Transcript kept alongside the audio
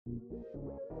Hello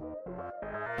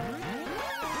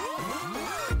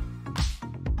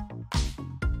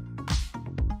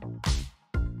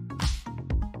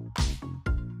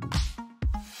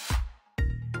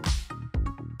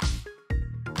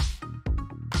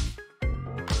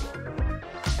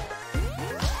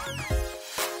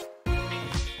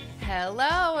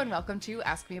and welcome to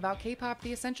Ask Me About K-Pop,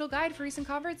 the essential guide for recent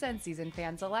converts and seasoned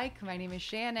fans alike. My name is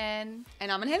Shannon.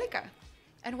 And I'm Angelica.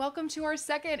 And welcome to our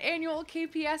second annual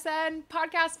KPSN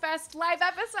Podcast Fest live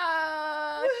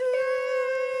episode.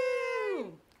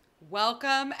 Woohoo!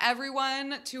 Welcome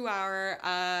everyone to our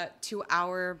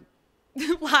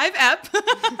live ep.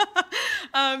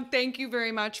 Thank you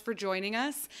very much for joining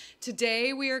us.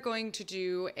 Today we are going to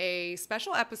do a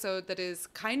special episode that is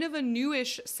kind of a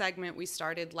newish segment we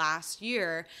started last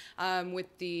year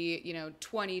with the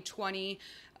 2020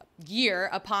 year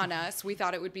upon us. We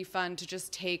thought it would be fun to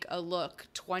just take a look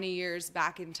 20 years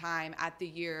back in time at the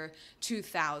year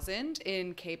 2000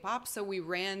 in K-pop. So we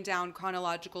ran down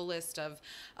chronological list of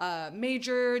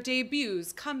major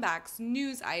debuts, comebacks,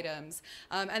 news items,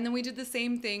 and then we did the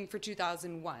same thing for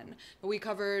 2001. But we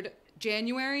covered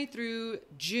January through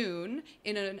June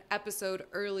in an episode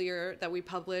earlier that we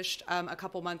published a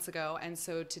couple months ago. And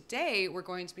so today we're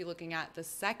going to be looking at the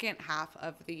second half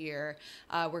of the year.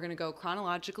 We're going to go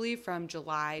chronologically from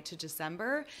July to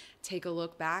December, take a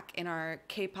look back in our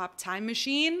K-pop time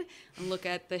machine and look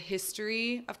at the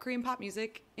history of Korean pop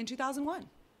music in 2001.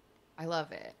 I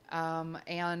love it.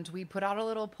 And we put out a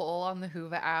little poll on the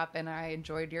Whova app and I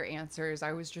enjoyed your answers.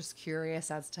 I was just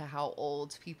curious as to how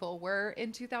old people were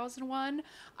in 2001.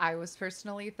 I was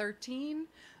personally 13.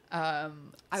 I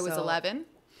was 11.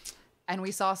 And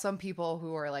we saw some people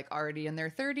who were like already in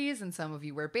their 30s and some of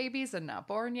you were babies and not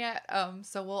born yet.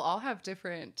 So we'll all have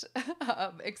different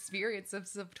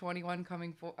experiences of 2001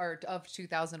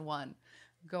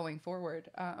 going forward.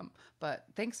 But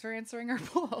thanks for answering our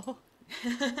poll.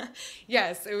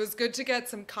 Yes, it was good to get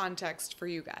some context for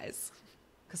you guys.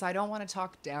 Because I don't want to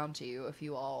talk down to you if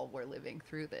you all were living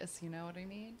through this, you know what I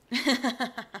mean?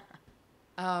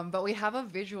 But we have a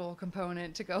visual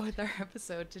component to go with our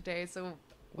episode today, so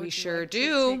we sure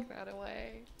do. Take that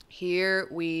away. Here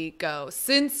we go.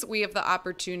 Since we have the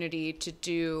opportunity to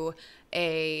do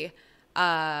a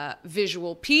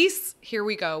visual piece, here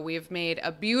we go. We have made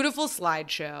a beautiful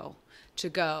slideshow to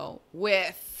go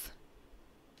with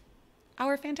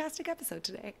our fantastic episode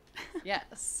today.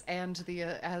 Yes, and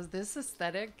as this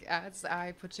aesthetic, as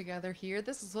I put together here,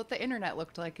 this is what the internet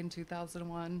looked like in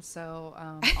 2001. So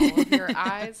all of your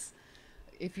eyes,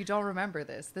 if you don't remember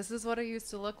this is what it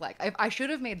used to look like. I should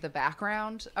have made the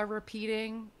background a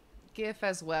repeating GIF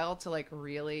as well to like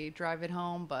really drive it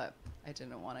home, but I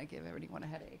didn't want to give anyone a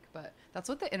headache. But that's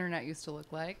what the internet used to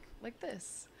look like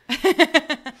this.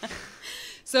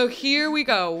 So here we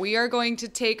go. We are going to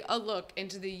take a look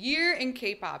into the year in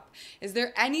K-pop. Is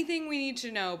there anything we need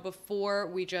to know before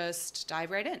we just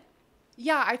dive right in?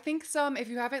 Yeah, I think if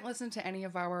you haven't listened to any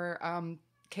of our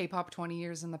K-pop 20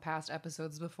 years in the past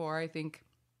episodes before, I think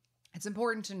it's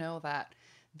important to know that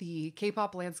the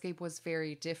K-pop landscape was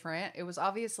very different. It was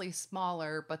obviously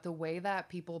smaller, but the way that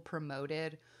people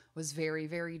promoted was very,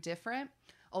 very different.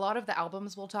 A lot of the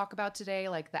albums we'll talk about today,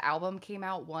 like the album came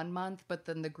out 1 month, but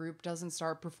then the group doesn't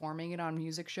start performing it on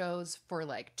music shows for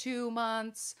like 2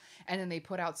 months. And then they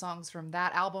put out songs from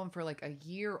that album for like a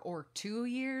year or 2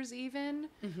 years even.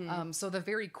 Mm-hmm. So the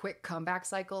very quick comeback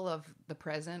cycle of the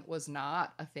present was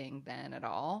not a thing then at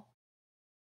all.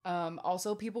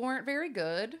 Also, people weren't very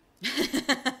good.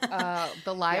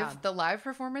 The live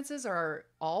performances are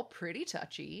all pretty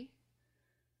touchy.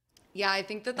 Yeah, I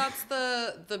think that's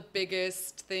the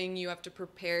biggest thing you have to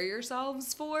prepare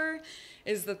yourselves for,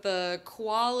 is that the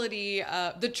quality,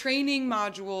 the training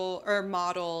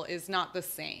model is not the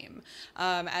same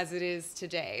as it is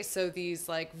today. So these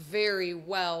like very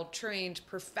well trained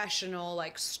professional,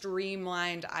 like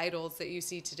streamlined idols that you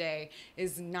see today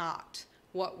is not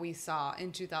what we saw in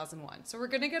 2001. So we're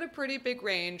going to get a pretty big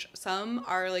range. Some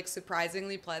are like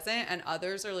surprisingly pleasant and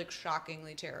others are like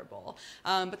shockingly terrible.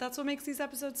 But that's what makes these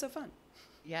episodes so fun.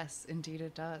 Yes, indeed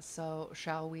it does. So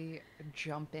shall we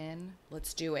jump in?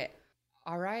 Let's do it.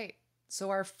 All right. So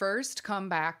our first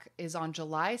comeback is on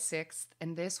July 6th,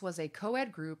 and this was a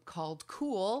co-ed group called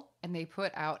Cool, and they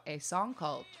put out a song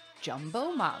called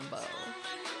Jumbo Mambo.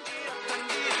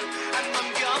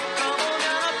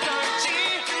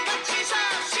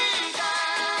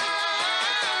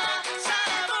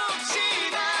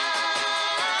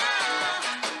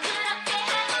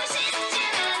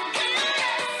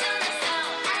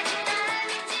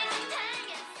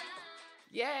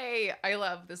 Yay! I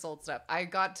love this old stuff. I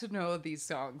got to know these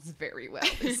songs very well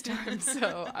this time,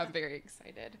 so I'm very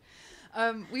excited.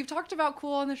 We've talked about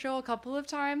Cool on the show a couple of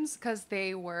times because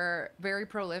they were very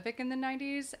prolific in the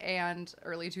 90s and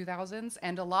early 2000s,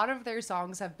 and a lot of their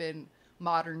songs have been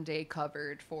modern day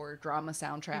covered for drama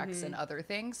soundtracks and other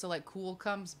things. So like Cool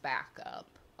comes back up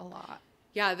a lot.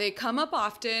 Yeah, they come up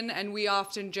often, and we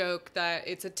often joke that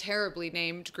it's a terribly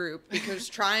named group because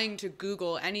trying to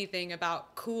Google anything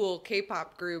about cool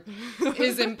K-pop group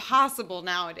is impossible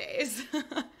nowadays.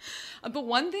 But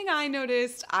one thing I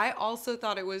noticed, I also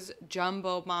thought it was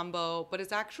Jumbo Mambo, but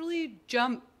it's actually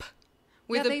Jump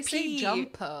with they a P. say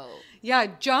Jumpo. Yeah,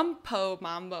 Jumpo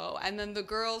Mambo. And then the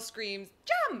girl screams,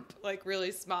 jump, like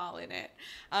really small in it.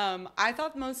 I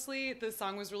thought mostly the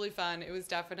song was really fun. It was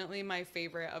definitely my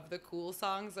favorite of the Cool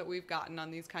songs that we've gotten on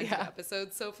these kinds of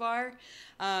episodes so far.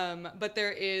 But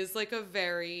there is like a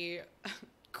very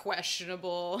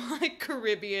questionable like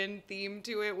Caribbean theme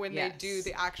to it when they do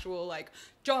the actual like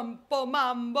Jumpo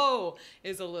Mambo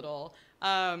is a little,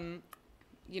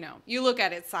 you look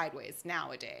at it sideways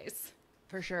nowadays.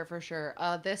 For sure, for sure.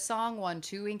 This song won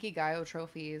 2 Inkigayo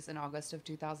trophies in August of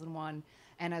 2001.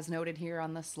 And as noted here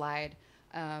on the slide,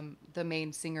 the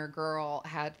main singer girl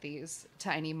had these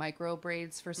tiny micro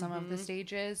braids for some of the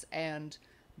stages. And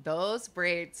those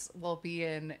braids will be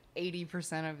in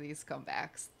 80% of these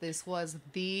comebacks. This was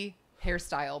the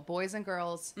hairstyle. Boys and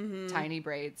girls, tiny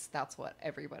braids. That's what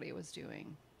everybody was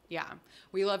doing. Yeah,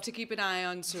 we love to keep an eye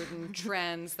on certain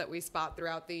trends that we spot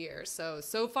throughout the year.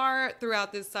 So far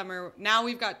throughout this summer, now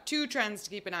we've got 2 trends to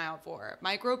keep an eye out for.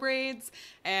 Micro braids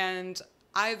and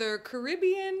either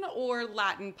Caribbean or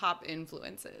Latin pop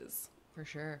influences. For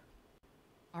sure.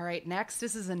 All right, next,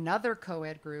 this is another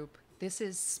co-ed group. This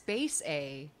is Space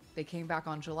A. They came back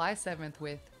on July 7th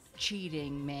with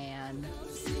Cheating Man.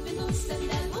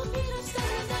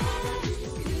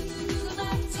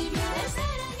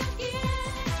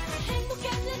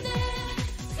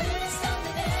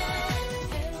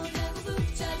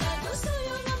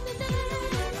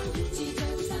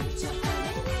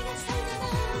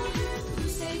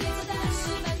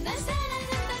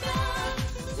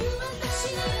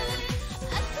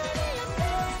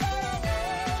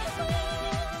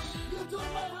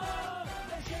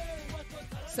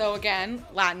 So again,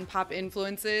 Latin pop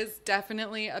influences,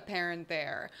 definitely apparent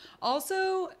there.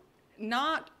 Also,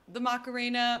 not the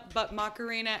Macarena, but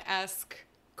Macarena-esque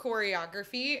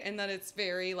choreography, in that it's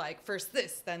very like first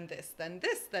this, then this, then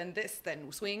this, then this,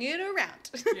 then swing it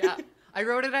around. Yeah. I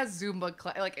wrote it as Zumba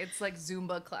class, like it's like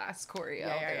Zumba class choreo.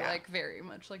 Yeah. They're like very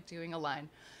much like doing a line.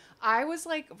 I was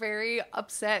like very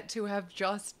upset to have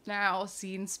just now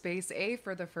seen Space A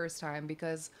for the first time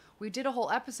because we did a whole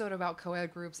episode about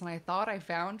co-ed groups and I thought I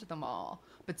found them all,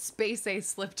 but Space A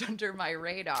slipped under my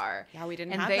radar. Yeah, we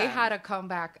didn't and have they them. had a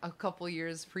comeback a couple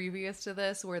years previous to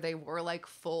this where they wore like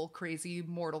full crazy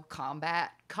Mortal Kombat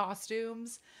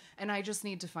costumes. And I just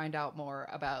need to find out more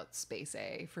about Space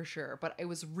A for sure. But it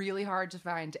was really hard to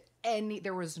find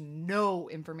there was no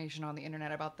information on the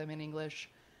internet about them in English.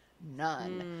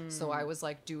 None. So I was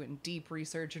like doing deep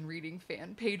research and reading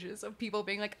fan pages of people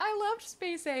being like, I loved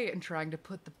Space A, and trying to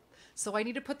so I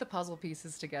need to put the puzzle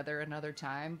pieces together another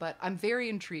time. But I'm very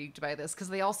intrigued by this because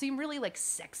they all seem really like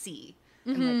sexy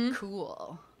and like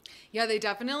cool. Yeah, they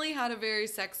definitely had a very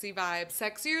sexy vibe,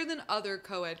 sexier than other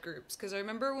co-ed groups. Because I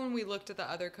remember when we looked at the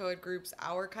other co-ed groups,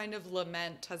 our kind of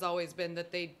lament has always been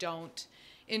that they don't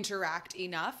interact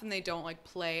enough and they don't like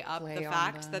play up the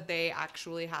fact that they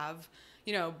actually have,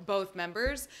 both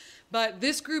members. But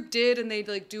this group did, and they'd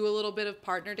like do a little bit of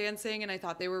partner dancing, and I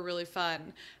thought they were really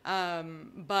fun.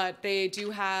 But they do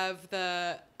have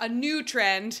a new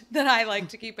trend that I like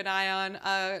to keep an eye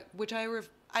on, which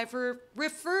I've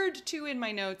referred to in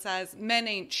my notes as men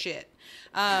ain't shit.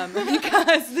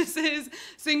 Because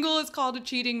single is called a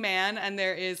cheating man, and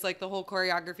there is like the whole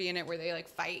choreography in it where they like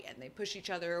fight and they push each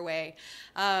other away.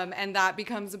 And that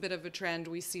becomes a bit of a trend.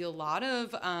 We see a lot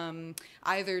of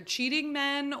either cheating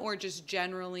men or just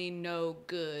generally no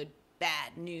good,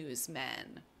 bad news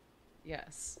men.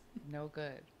 Yes. No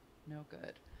good. No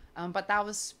good. But that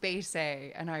was Space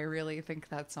A, and I really think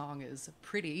that song is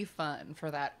pretty fun for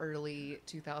that early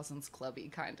 2000s clubby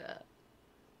kind of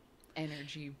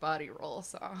energy body roll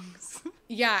songs.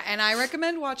 Yeah, and I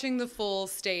recommend watching the full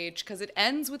stage because it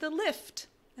ends with a lift,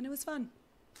 and it was fun.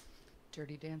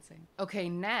 Dirty Dancing. Okay,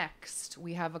 next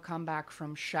we have a comeback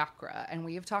from Chakra, and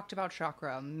we have talked about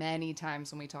Chakra many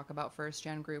times when we talk about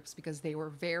first-gen groups because they were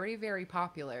very, very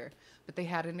popular, but they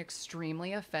had an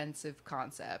extremely offensive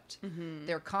concept.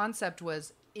 Their concept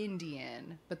was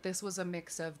Indian, but this was a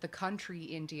mix of the country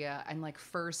India and like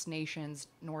First Nations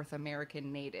North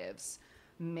American natives,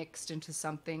 mixed into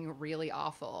something really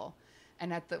awful.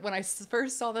 And when I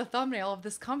first saw the thumbnail of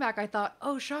this comeback, I thought,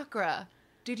 oh, Chakra,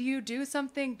 did you do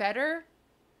something better?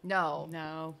 No,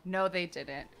 they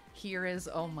didn't. Here is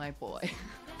Oh My Boy.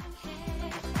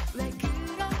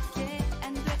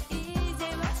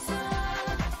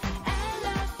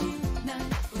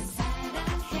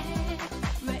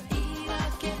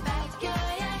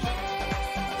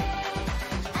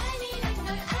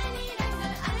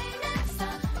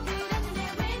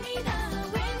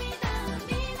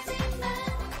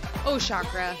 Oh,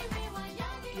 Chakra.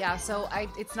 Yeah, so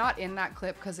it's not in that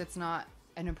clip because it's not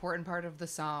an important part of the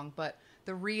song, but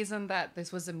the reason that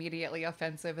this was immediately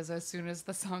offensive is as soon as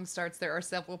the song starts, there are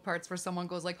several parts where someone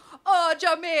goes like, oh,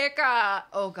 Jamaica!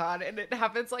 Oh, God, and it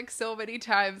happens like so many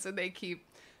times, and they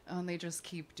just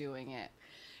keep doing it.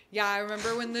 Yeah, I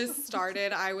remember when this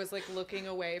started, I was like looking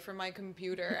away from my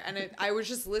computer and I was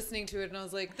just listening to it and I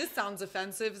was like, this sounds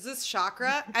offensive. Is this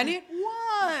Chakra? And it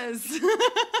was.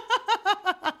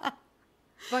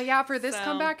 But yeah, for this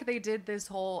comeback, they did this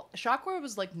whole... Chakra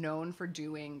was like known for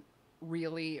doing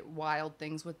really wild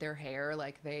things with their hair.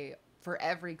 Like for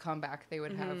every comeback, they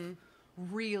would have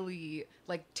really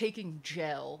like taking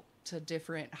gel to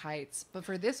different heights. But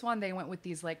for this one, they went with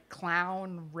these like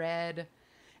clown red...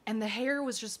 And the hair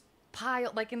was just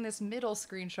piled, like in this middle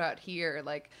screenshot here.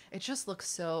 Like, it just looks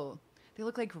so... They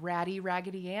look like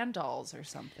Raggedy Ann dolls or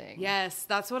something. Yes,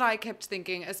 that's what I kept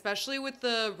thinking, especially with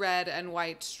the red and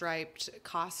white striped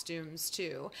costumes,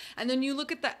 too. And then you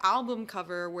look at the album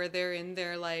cover where they're in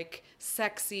their, like,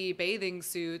 sexy bathing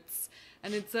suits.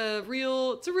 And it's a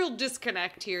real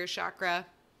disconnect here, Chakra.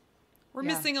 We're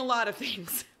missing a lot of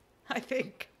things, I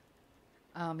think.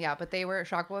 Yeah, but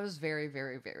Chakra was very,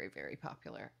 very, very, very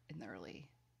popular in the early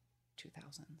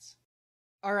 2000s.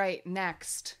 All right,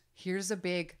 next, here's a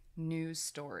big news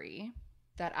story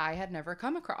that I had never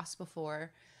come across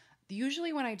before.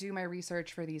 Usually when I do my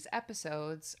research for these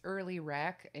episodes, early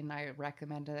rec, and I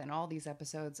recommend it in all these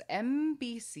episodes,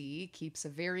 NBC keeps a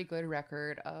very good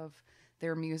record of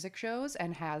their music shows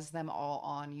and has them all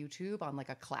on YouTube on like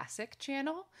a classic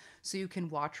channel. So you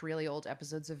can watch really old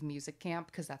episodes of Music Camp,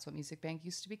 because that's what Music Bank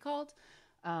used to be called.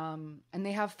 And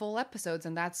they have full episodes,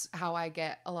 and that's how I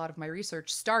get a lot of my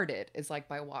research started, is like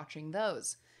by watching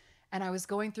those. And I was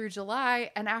going through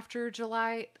July, and after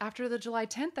the July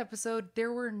 10th episode,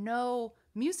 there were no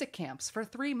music camps for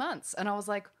 3 months. And I was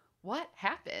like, what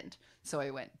happened? So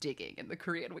I went digging in the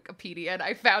Korean Wikipedia and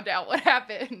I found out what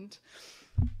happened.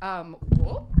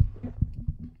 Whoa.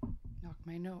 Knocked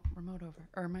my remote over,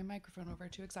 or my microphone over,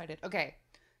 too excited. Okay.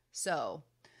 So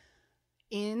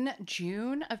in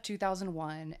June of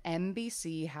 2001,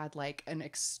 NBC had like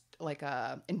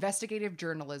a investigative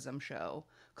journalism show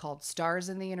called Stars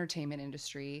in the Entertainment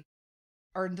Industry,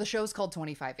 or the show's called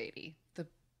 2580.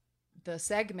 The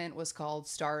segment was called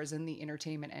Stars in the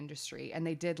Entertainment Industry, and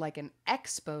they did like an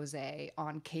expose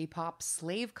on K-pop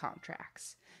slave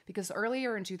contracts, because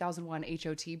earlier in 2001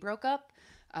 HOT broke up,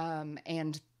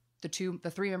 and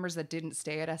the three members that didn't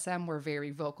stay at SM were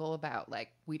very vocal about like,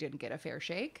 we didn't get a fair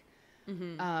shake.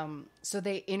 Mm-hmm. So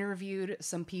they interviewed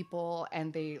some people,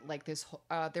 and they like this.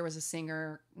 There was a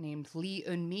singer named Lee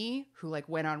Eun-mi who like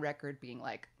went on record being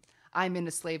like, "I'm in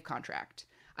a slave contract.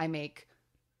 I make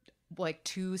like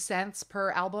 2 cents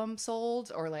per album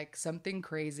sold," or like something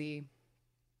crazy.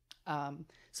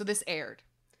 So this aired.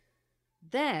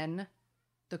 Then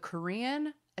the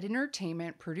Korean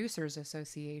Entertainment Producers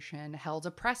Association held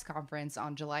a press conference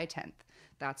on July 10th.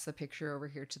 That's the picture over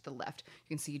here to the left.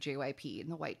 You can see JYP in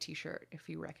the white t-shirt if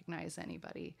you recognize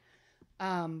anybody.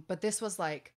 But this was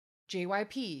like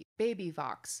JYP, Baby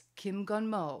Vox, Kim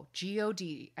Gun-mo,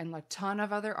 G.O.D, and a ton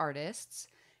of other artists.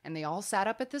 And they all sat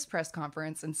up at this press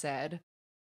conference and said,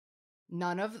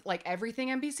 everything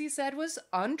NBC said was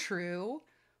untrue.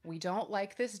 We don't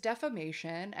like this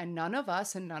defamation, and none of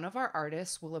us and none of our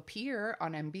artists will appear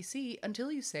on NBC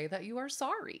until you say that you are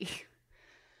sorry.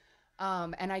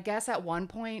 And I guess at one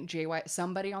point,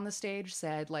 somebody on the stage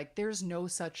said, like, there's no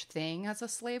such thing as a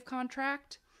slave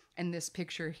contract. And this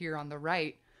picture here on the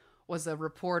right was a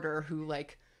reporter who,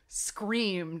 like,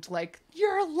 screamed, like,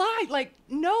 you're lying. Like,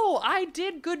 no, I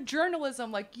did good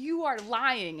journalism. Like, you are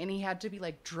lying. And he had to be,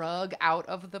 like, drug out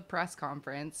of the press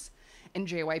conference. And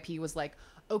JYP was like,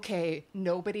 okay,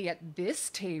 nobody at this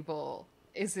table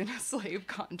is in a slave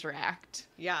contract.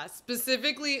 Yeah,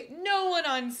 specifically, no one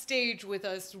on stage with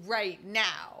us right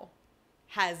now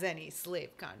has any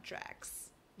slave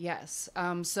contracts. Yes.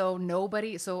 So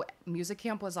Music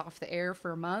Camp was off the air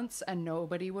for months and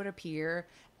nobody would appear.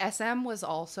 SM was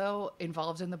also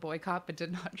involved in the boycott but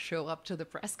did not show up to the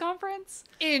press conference.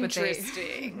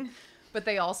 Interesting. But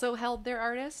they also held their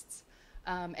artists.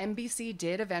 NBC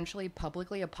did eventually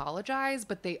publicly apologize,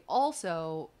 but they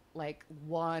also like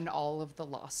won all of the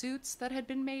lawsuits that had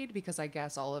been made, because I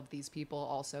guess all of these people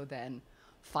also then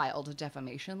filed a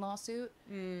defamation lawsuit.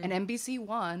 And NBC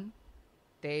won.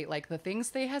 They like the things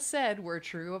they had said were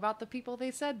true about the people they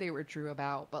said they were true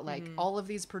about, but like all of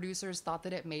these producers thought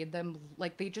that it made them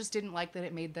like, they just didn't like that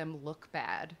it made them look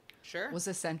bad. Sure. Was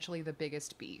essentially the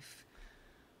biggest beef.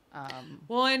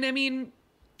 Well, and I mean,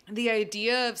 the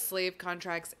idea of slave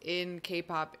contracts in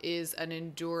K-pop is an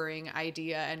enduring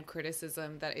idea and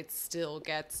criticism that it still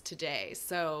gets today.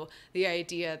 So the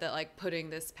idea that like putting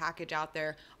this package out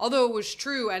there, although it was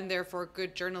true and therefore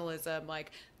good journalism,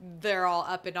 like they're all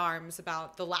up in arms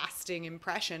about the lasting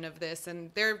impression of this. And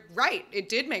they're right. It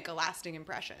did make a lasting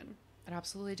impression. It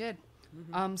absolutely did.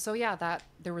 So yeah, that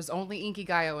there was only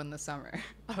Inkigayo in the summer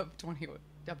of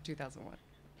 2001.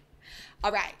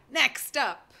 All right, next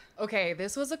up. Okay,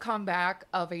 this was a comeback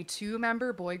of a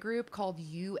 2-member boy group called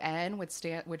UN,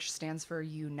 which stands for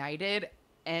United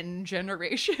N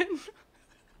Generation.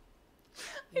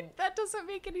 That doesn't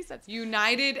make any sense.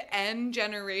 United N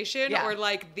Generation, Yeah. or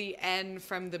like the N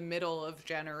from the middle of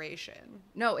generation?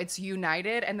 No, it's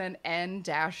United and then N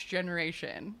dash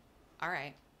Generation. All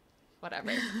right.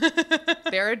 Whatever.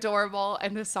 They're adorable,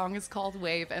 and this song is called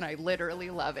Wave, and I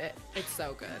literally love it. It's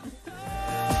so good.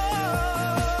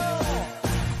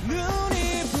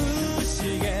 눈이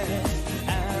부시게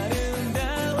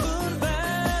아름다운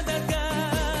바닷가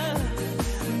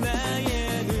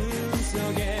나의 눈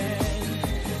속에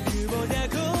그보다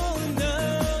고운 너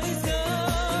있어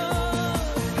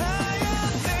하얀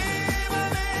내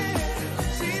맘에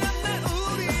지난날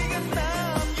우리가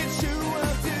남긴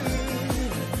추억들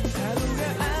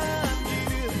파도가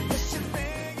안기는 듯이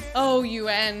내게 Oh,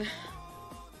 UN.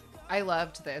 I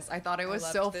loved this. I thought it was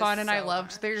loved so this fun, and I so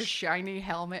loved their much. shiny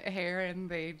helmet hair, and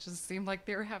they just seemed like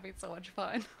they were having so much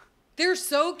fun. They're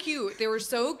so cute. They were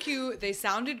so cute. They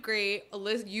sounded great.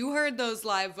 You heard those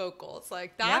live vocals.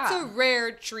 Like, that's Yeah. a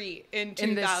rare treat in 2001.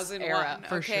 In this era,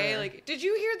 for okay? sure. Like, did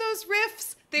you hear those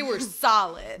riffs? They were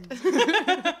solid.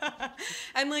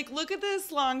 And like, look at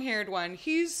this long-haired one.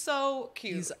 He's so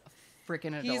cute. He's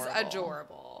freaking adorable. He's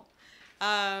adorable.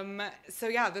 So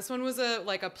yeah, this one was a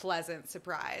pleasant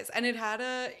surprise, and it had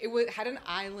an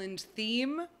island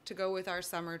theme to go with our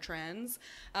summer trends,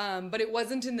 but it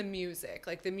wasn't in the music.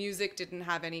 Like the music didn't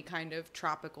have any kind of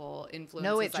tropical influence.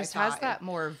 No, it just has that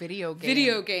more video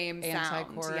game sound.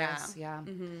 anti-chorus. Yeah.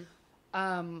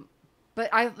 Mm-hmm.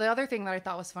 But the other thing that I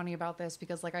thought was funny about this,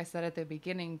 because like I said at the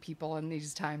beginning, people in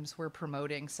these times were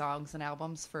promoting songs and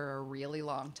albums for a really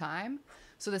long time.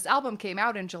 So this album came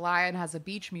out in July and has a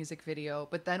beach music video,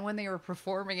 but then when they were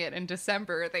performing it in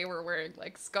December, they were wearing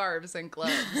like scarves and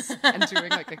gloves and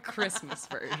doing like a Christmas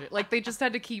version. Like they just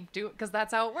had to keep doing, because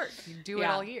that's how it works. You do it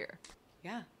Yeah. all year.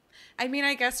 Yeah. I mean,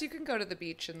 I guess you can go to the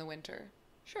beach in the winter.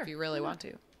 Sure. If you really want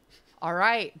to. All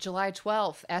right, July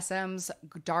 12th, SM's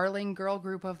darling girl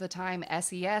group of the time,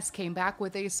 SES, came back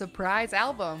with a surprise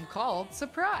album called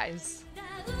Surprise.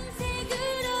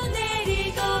 색으로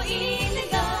내리고 있는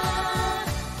건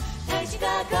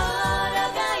당신과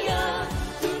걸어가요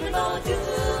눈을 모두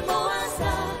모아서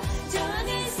저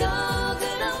하늘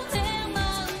속으로 내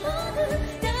마음 모두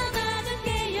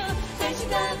담아둘게요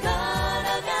당신과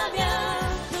걸어가면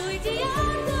보이지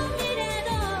않는 미래도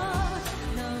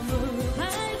너무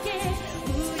밝게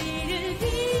우리를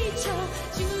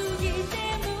비춰주기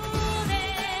때문에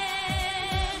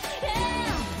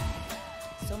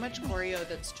So much choreo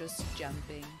that's just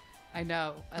jumping. I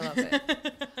know, I love it.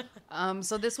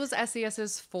 So this was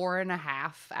SES's 4.5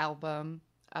 album,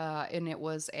 and it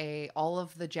was all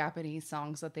of the Japanese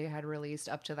songs that they had released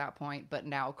up to that point, but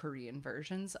now Korean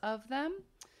versions of them.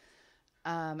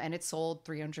 And it sold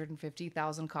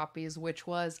 350,000 copies, which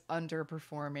was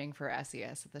underperforming for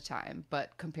SES at the time.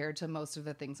 But compared to most of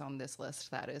the things on this list,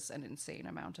 that is an insane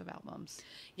amount of albums.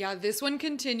 Yeah, this one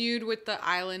continued with the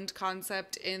island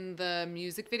concept in the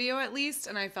music video at least,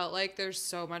 and I felt like there's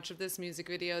so much of this music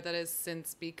video that has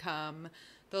since become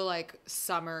the like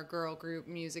summer girl group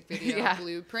music video Yeah.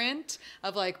 blueprint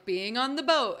of like being on the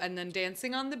boat and then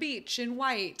dancing on the beach in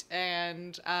white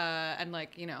and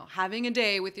like, you know, having a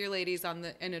day with your ladies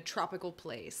in a tropical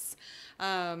place.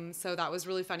 So that was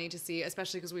really funny to see,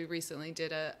 especially because we recently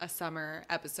did a summer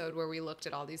episode where we looked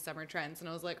at all these summer trends, and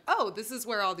I was like, oh, this is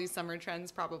where all these summer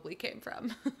trends probably came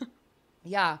from.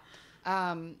 Yeah.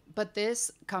 But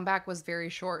this comeback was very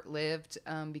short-lived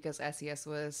because SES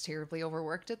was terribly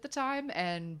overworked at the time,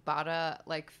 and Bada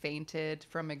like fainted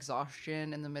from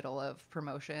exhaustion in the middle of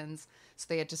promotions, so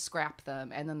they had to scrap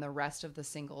them. And then the rest of the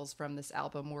singles from this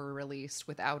album were released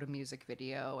without a music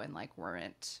video and like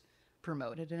weren't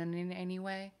promoted in any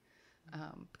way,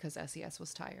 because SES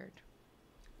was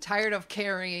tired of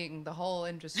carrying the whole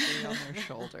industry on their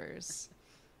shoulders.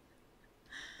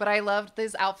 But I loved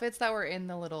these outfits that were in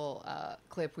the little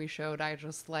clip we showed. I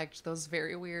just liked those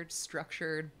very weird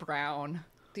structured brown,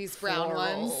 These brown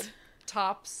floral ones.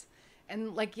 tops.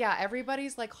 And like, yeah,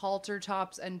 everybody's like halter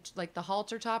tops, and like the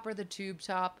halter top or the tube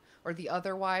top or the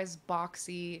otherwise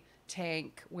boxy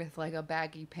tank with like a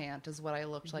baggy pant is what I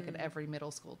looked like at every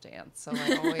middle school dance. So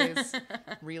I always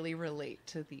really relate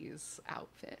to these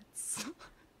outfits.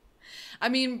 I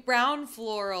mean, brown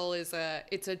floral it's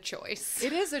a choice.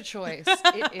 It is a choice.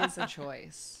 It is a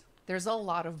choice. There's a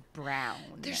lot of brown.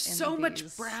 There's in so much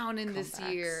these brown in this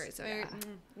comebacks. year. It's very, Yeah.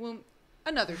 well,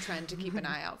 another trend to keep an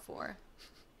eye out for.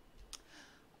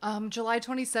 July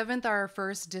 27th, our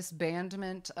first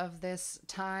disbandment of this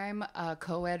time,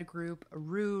 co-ed group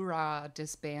Rura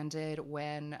disbanded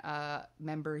when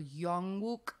member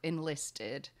Youngwook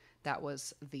enlisted. That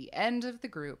was the end of the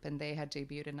group, and they had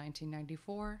debuted in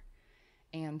 1994.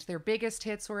 And their biggest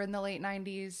hits were in the late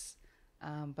 90s,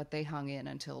 but they hung in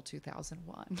until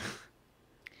 2001.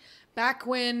 Back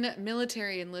when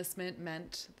military enlistment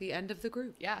meant the end of the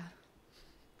group. Yeah,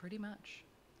 pretty much.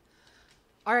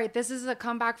 All right, this is a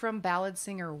comeback from ballad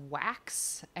singer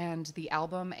Wax, and the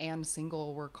album and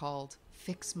single were called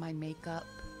Fix My Makeup.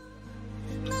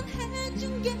 난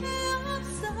해준 게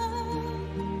없어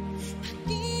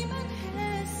받기만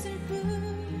했을 뿐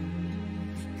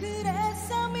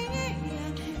그래서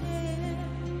미안해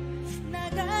나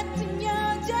같은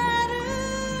여자를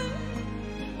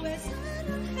왜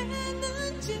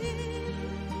사랑했는지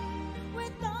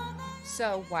왜 떠나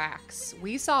So Wax,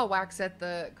 we saw Wax at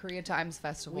the Korea Times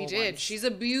Festival. We did. once, She's a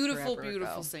beautiful, forever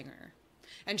beautiful ago. singer.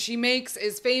 And she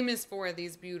is famous for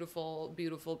these beautiful,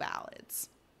 beautiful ballads.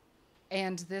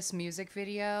 And this music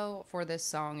video for this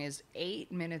song is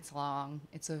 8 minutes long.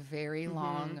 It's a very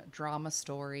long drama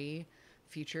story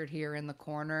featured here in the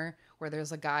corner, where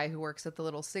there's a guy who works at the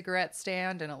little cigarette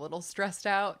stand and a little stressed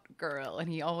out girl,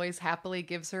 and he always happily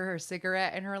gives her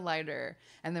cigarette and her lighter.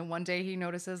 And then one day he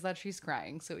notices that she's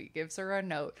crying, so he gives her a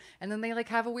note, and then they like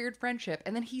have a weird friendship,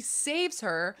 and then he saves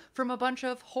her from a bunch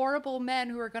of horrible men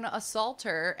who are gonna assault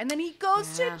her, and then he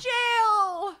goes to Yeah.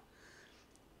 jail.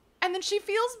 And then she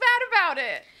feels bad about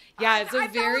it. Yeah, I it's a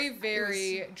thought very, it was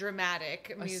very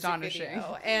dramatic music astonishing.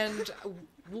 video. And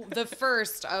the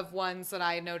first of ones that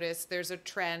I noticed, there's a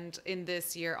trend in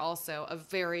this year also of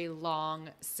very long,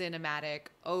 cinematic,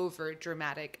 over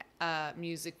dramatic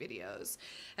music videos.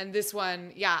 And this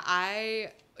one, yeah,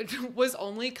 I was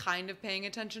only kind of paying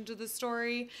attention to the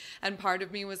story, and part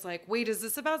of me was like, wait, is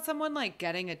this about someone like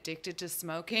getting addicted to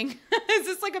smoking? Is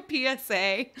this like a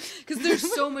PSA? Because there's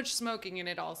so much smoking in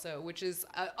it also, which is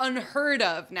unheard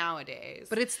of nowadays.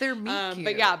 But it's their meet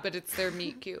cute. But it's their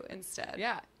meet cute instead.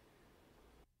 Yeah.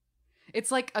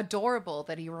 It's like adorable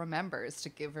that he remembers to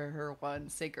give her one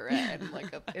cigarette, and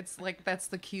like it's like that's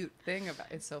the cute thing about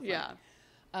it. It's so funny. Yeah.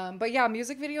 But yeah,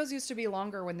 music videos used to be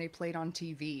longer when they played on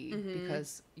TV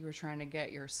because you were trying to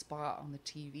get your spot on the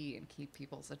TV and keep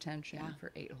people's attention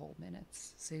for 8 whole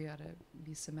minutes. So you gotta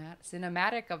be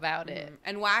cinematic about it.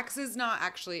 And Wax is not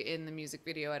actually in the music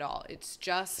video at all. It's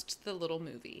just the little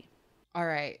movie. All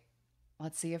right.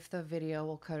 Let's see if the video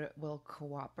will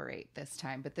cooperate this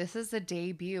time. But this is the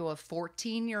debut of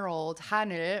 14-year-old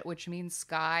하늘, which means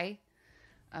sky.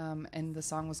 And the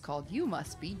song was called You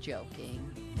Must Be Joking.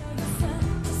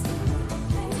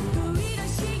 또 이런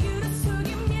식으로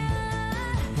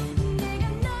속이면 내가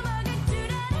넘어갈 줄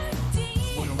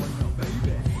알았지 웃기는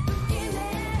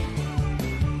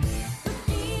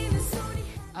소리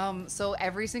So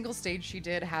every single stage she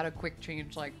did had a quick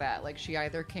change like that. Like she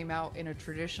either came out in a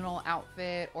traditional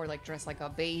outfit or like dressed like a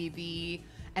baby.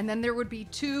 And then there would be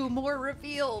 2 more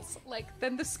reveals. Like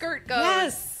then the skirt goes.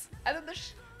 Yes. And then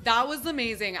That was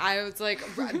amazing. I was like,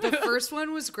 the first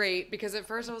one was great because at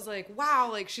first I was like, wow,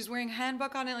 like she's wearing a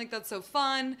handbook on it. Like that's so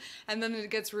fun. And then it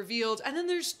gets revealed. And then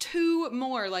there's 2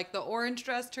 more. Like the orange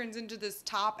dress turns into this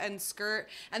top and skirt.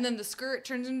 And then the skirt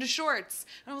turns into shorts.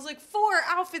 And I was like, 4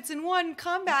 outfits in one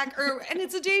comeback. And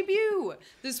it's a debut.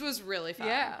 This was really fun.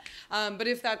 Yeah. But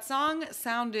if that song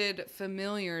sounded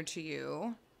familiar to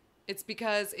you, it's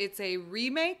because it's a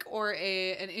remake or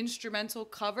an instrumental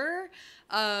cover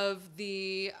of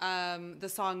the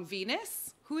song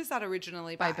Venus. Who is that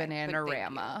originally by? by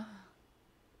Bananarama.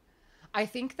 I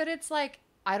think that it's like,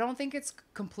 I don't think it's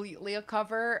completely a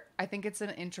cover. I think it's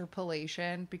an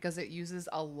interpolation because it uses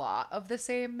a lot of the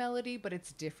same melody, but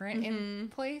it's different in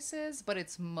places, but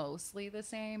it's mostly the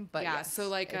same. But Yeah, yes, so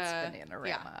like it's a- Bananarama.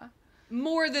 yeah.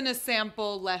 More than a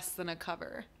sample, less than a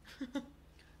cover.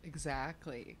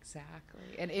 Exactly.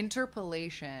 An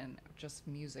interpolation, just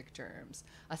music terms.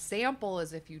 A sample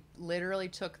is if you literally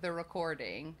took the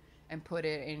recording and put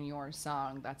it in your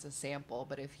song, that's a sample.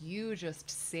 But if you just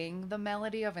sing the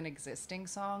melody of an existing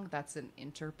song, that's an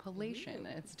interpolation.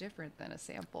 And it's different than a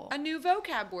sample. A new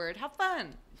vocab word. Have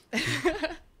fun.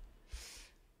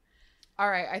 All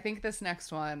right, I think this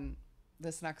next one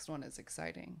is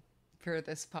exciting for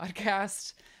this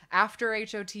podcast. After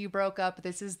HOT broke up,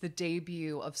 this is the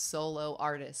debut of solo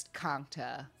artist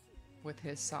Kangta with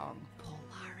his song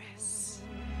Polaris.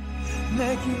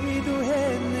 나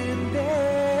기도했는데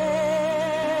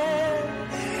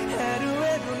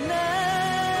하루에도 난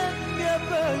몇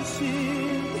번씩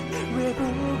왜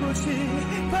보고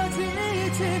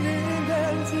싶어지지는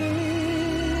건지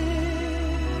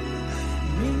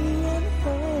미안해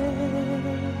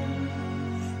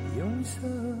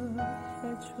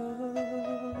용서해줘.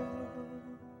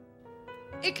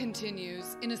 It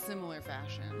continues in a similar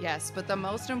fashion. Yes, but the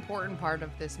most important part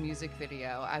of this music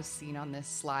video, as seen on this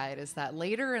slide, is that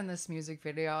later in this music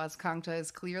video, as Kangta is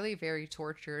clearly very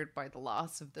tortured by the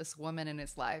loss of this woman in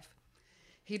his life,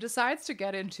 he decides to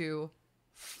get into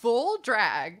full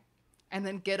drag and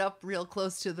then get up real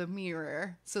close to the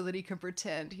mirror so that he can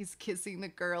pretend he's kissing the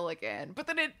girl again. But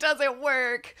then it doesn't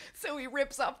work, so he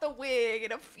rips off the wig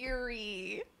in a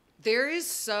fury. There is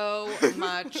so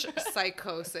much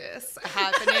psychosis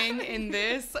happening in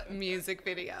this music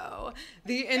video.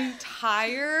 The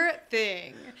entire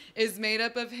thing is made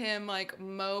up of him like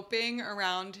moping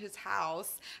around his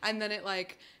house, and then it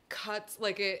like cuts,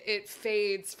 like it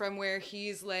fades from where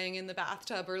he's laying in the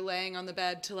bathtub or laying on the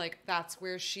bed to like that's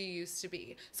where she used to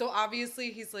be. So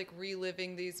obviously he's like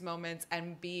reliving these moments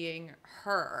and being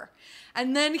her.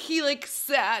 And then he like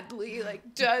sadly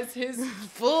like does his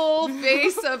full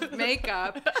face of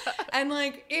makeup, and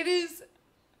like it is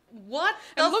what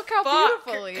the And look how fuck,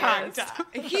 beautiful he is. Kangta.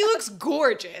 He looks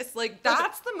gorgeous. Like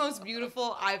that's the most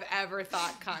beautiful I've ever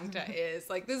thought Kangta is.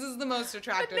 Like this is the most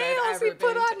attractive I've nails, ever he been.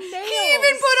 put on to. nails. He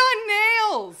even put on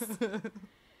nails.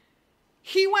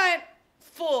 He went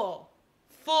full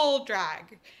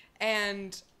drag,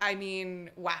 and I mean,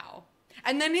 wow.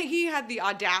 And then he had the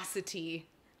audacity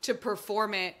to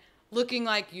perform it looking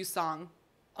like Yusong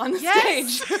on the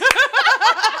stage.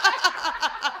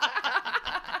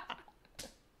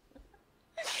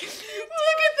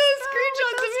 Look at those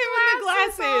screenshots of him with the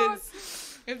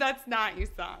glasses. If that's not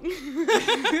Yusong.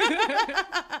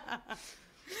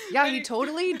 Yeah, he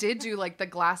totally did do like the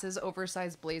glasses,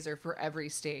 oversized blazer for every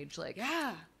stage. Like,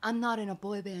 Yeah. I'm not in a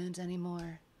boy band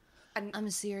anymore. And- I'm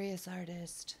a serious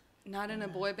artist. Not in a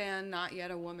boy band, not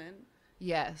yet a woman.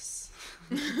 Yes.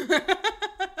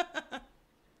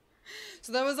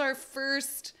 So that was our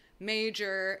first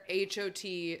major HOT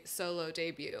solo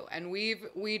debut. And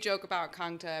we joke about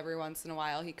Kangta every once in a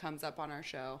while. He comes up on our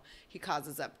show. He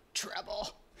causes up trouble.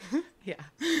 Yeah.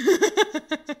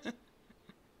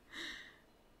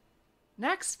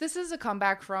 Next, this is a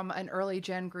comeback from an early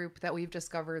gen group that we've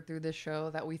discovered through this show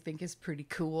that we think is pretty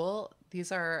cool.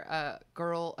 These are a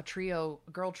girl trio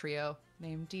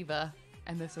named Diva,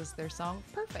 and this is their song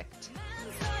Perfect.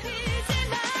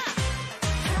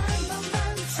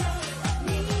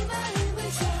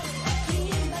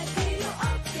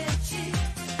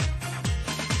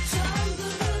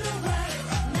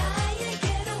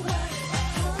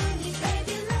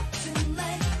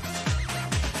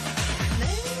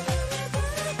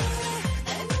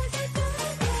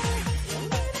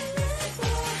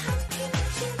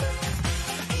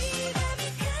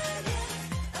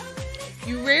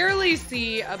 You rarely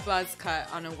see a buzz cut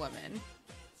on a woman.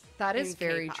 That is in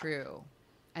very K-pop. true.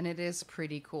 And it is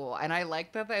pretty cool. And I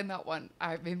like that in that one,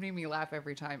 it made me laugh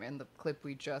every time in the clip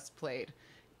we just played.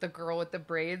 The girl with the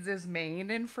braids is main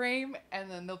in frame,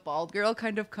 and then the bald girl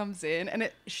kind of comes in,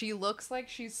 and she looks like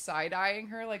she's side-eyeing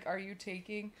her, like, are you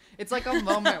taking... It's like a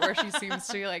moment where she seems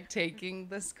to be, like, taking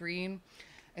the screen.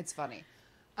 It's funny.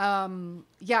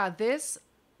 Yeah, this...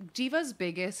 Diva's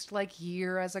biggest like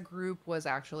year as a group was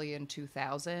actually in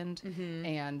 2000,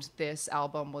 and this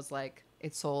album was like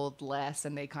it sold less,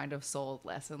 and they kind of sold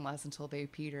less and less until they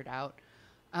petered out.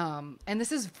 And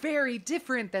this is very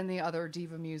different than the other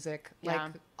Diva music, like Yeah.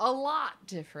 a lot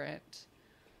different.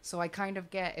 So I kind of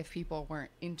get if people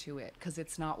weren't into it because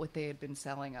it's not what they had been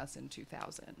selling us in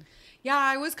 2000. Yeah,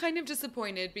 I was kind of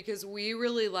disappointed because we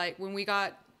really when we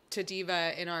got to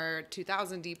Diva in our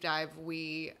 2000 deep dive,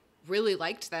 we really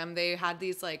liked them. They had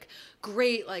these like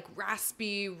great like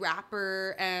raspy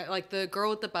rapper, and like the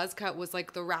girl with the buzz cut was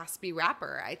like the raspy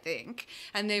rapper, I think.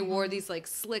 And they wore these like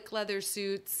slick leather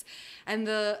suits, and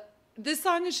the this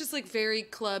song is just like very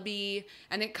clubby,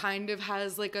 and it kind of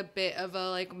has like a bit of a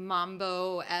like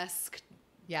mambo-esque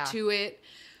to it,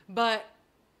 but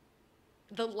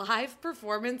the live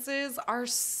performances are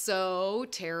so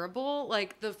terrible.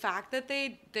 Like the fact that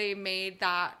they made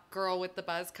that girl with the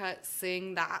buzz cut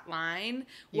sing that line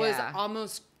was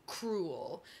almost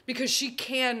cruel, because she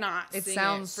cannot sing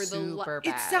it for super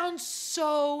bad. It sounds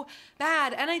so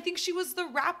bad, and I think she was the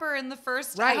rapper in the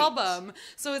first album,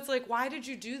 so it's like, why did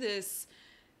you do this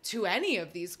to any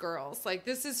of these girls? Like,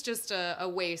 this is just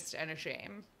a waste and a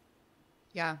shame.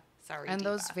 Sorry, and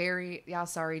Diva. those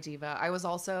sorry, Diva. I was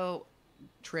also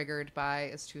triggered by,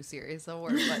 it's too serious a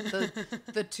word, but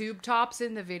the tube tops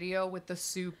in the video with the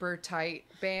super tight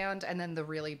band and then the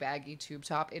really baggy tube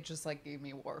top, it just like gave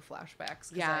me war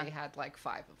flashbacks, because I had like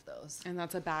 5 of those, and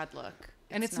that's a bad look.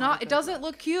 And it's not, it doesn't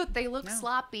look cute. They look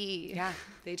sloppy. Yeah,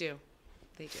 they do.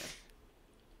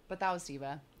 But that was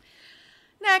Diva.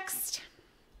 Next.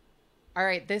 All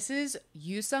right, this is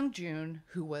Yoo Sung Joon,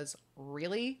 who was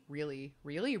really, really,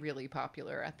 really, really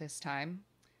popular at this time.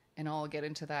 And I'll get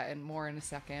into that and more in a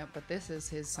second, but this is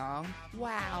his song,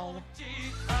 Wow.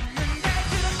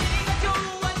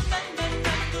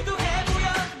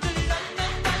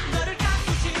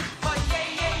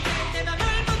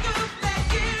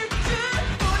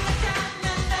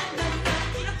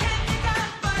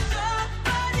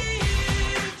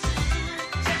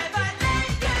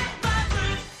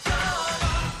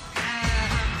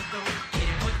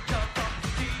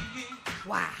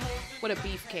 Wow. What a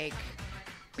beefcake.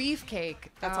 Beefcake.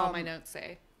 That's all my notes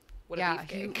say. What a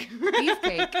beefcake.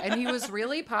 Beefcake. And he was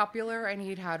really popular, and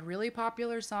he'd had really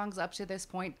popular songs up to this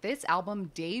point. This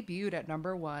album debuted at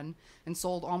 #1 and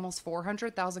sold almost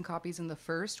 400,000 copies in the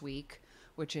first week,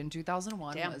 which in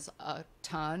 2001 was a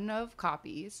ton of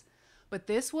copies. But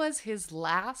this was his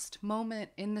last moment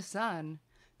in the sun,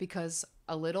 because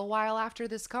a little while after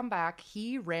this comeback,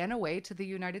 he ran away to the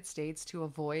United States to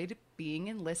avoid being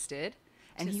enlisted.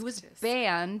 And he was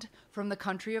banned from the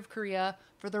country of Korea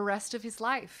for the rest of his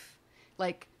life.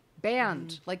 Like,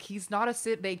 banned. Like, he's not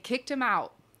they kicked him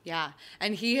out. Yeah.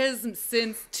 And he has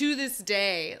since, to this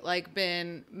day, like,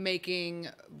 been making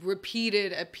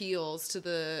repeated appeals to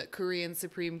the Korean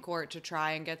Supreme Court to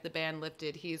try and get the ban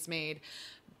lifted. He's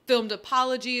filmed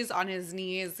apologies on his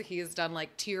knees. He's done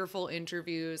like tearful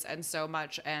interviews and so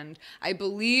much. And I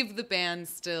believe the ban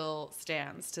still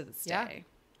stands to this day.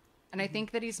 And I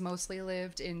think that he's mostly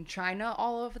lived in China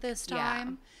all of this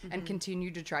time and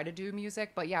continued to try to do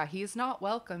music. But yeah, he's not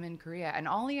welcome in Korea. And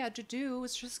all he had to do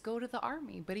was just go to the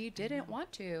army. But he didn't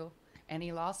want to. And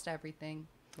he lost everything.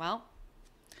 Well.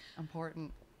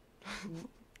 Important.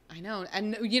 I know.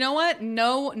 And you know what?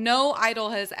 No idol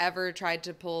has ever tried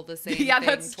to pull the same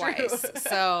thing twice.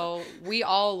 So we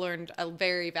all learned a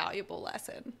very valuable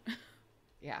lesson.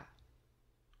 Yeah.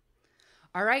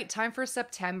 All right, time for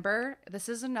September. This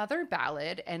is another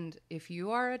ballad, and if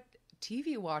you are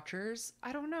TV watchers,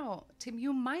 I don't know, Tim,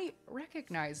 you might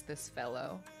recognize this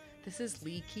fellow. This is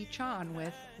Lee Ki-chan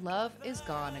with Love Is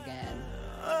Gone Again.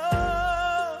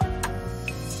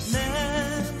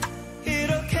 난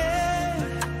이렇게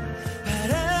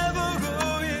바라보고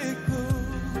있고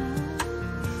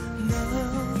넌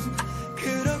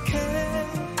그렇게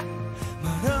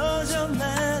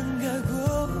멀어져만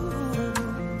가고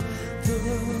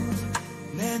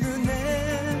내 눈에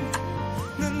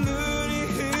눈물이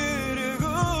흐르고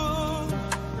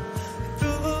또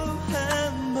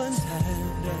한 번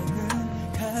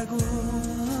사랑은 가고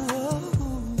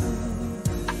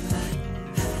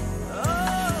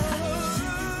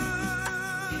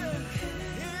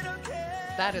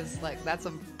That is like, that's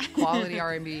some quality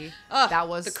R&B. That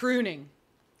was the crooning.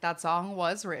 That song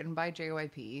was written by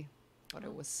JYP, but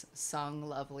it was sung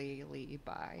lovelyly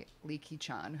by Lee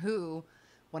Ki-chan, who,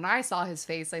 when I saw his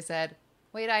face, I said,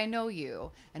 wait, I know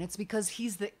you. And it's because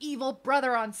he's the evil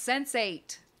brother on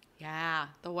Sense8. Yeah,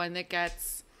 the one that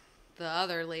gets the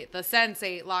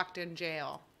Sense8 locked in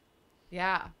jail.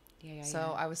 Yeah.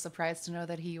 So I was surprised to know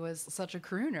that he was such a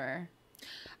crooner.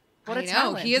 What a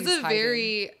talent. He is a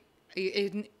very,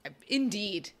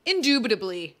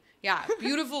 indubitably,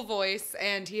 beautiful voice,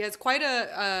 and he has quite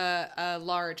a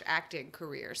large acting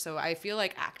career. So I feel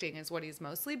like acting is what he's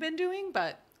mostly been doing,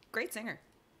 but great singer.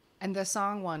 And the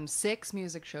song won 6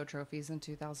 music show trophies in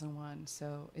 2001.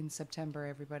 So in September,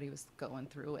 everybody was going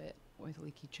through it with Lee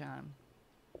Ki-chan.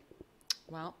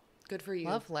 Well, good for you.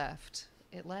 Love left.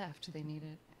 It left. They need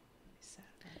it.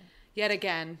 Yet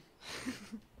again.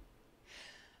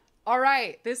 All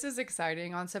right. This is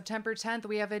exciting. On September 10th,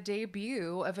 we have a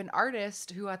debut of an artist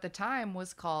who at the time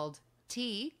was called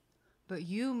T, but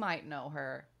you might know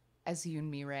her as Yoon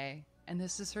Mi-rae. and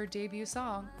this is her debut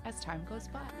song, As Time Goes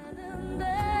By.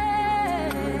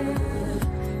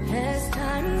 As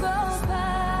time goes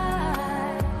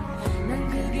by, 난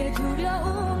그게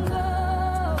두려운 걸.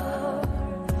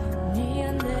 네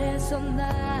안에서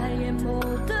나의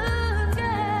모든 게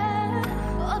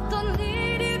어떤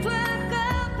일이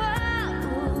될까봐.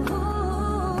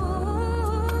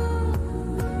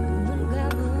 눈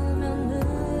감으면 늘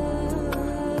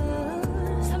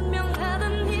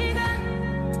선명하던 네가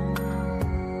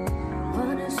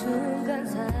어느 순간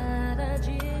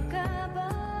사라질까봐.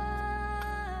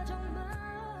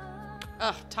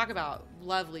 Talk about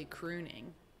lovely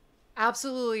crooning.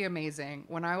 Absolutely amazing.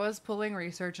 When I was pulling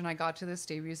research and I got to this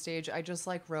debut stage, I just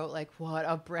like wrote like, what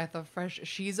a breath of fresh.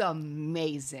 She's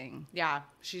amazing. Yeah,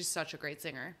 she's such a great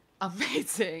singer.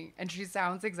 Amazing. And she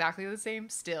sounds exactly the same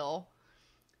still.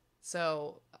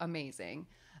 So amazing.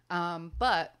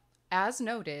 But as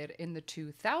noted in the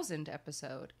 2000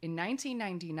 episode, in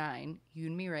 1999,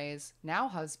 Yoon Mi-rae's now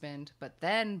husband, but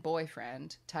then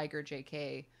boyfriend, Tiger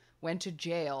JK, went to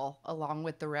jail along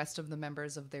with the rest of the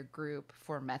members of their group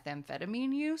for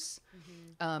methamphetamine use.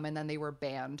 And then they were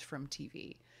banned from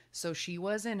TV. So she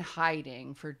was in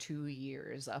hiding for 2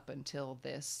 years up until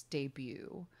this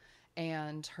debut.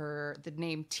 And the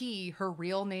name T, her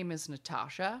real name is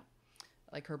Natasha.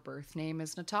 Like her birth name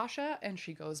is Natasha, and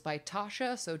she goes by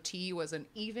Tasha. So T was an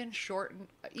even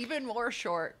more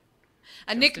short.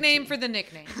 A nickname for the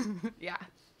nickname. Yeah,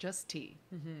 just T.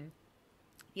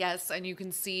 Yes, and you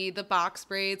can see the box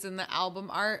braids in the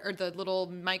album art, or the little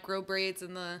micro braids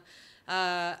in the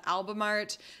album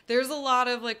art. There's a lot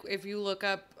of, like, if you look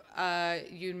up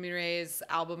Yoon Mi-rae's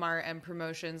album art and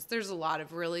promotions, there's a lot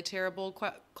of really terrible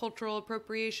cultural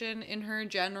appropriation in her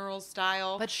general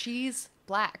style. But she's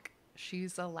black.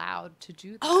 She's allowed to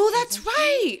do that. Oh, that's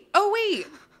right. Oh, wait.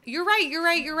 You're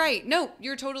right. No,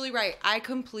 you're totally right. I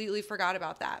completely forgot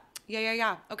about that.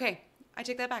 Yeah. Okay, I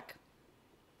take that back.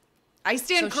 I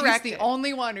stand corrected. She's the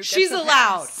only one who gets She's a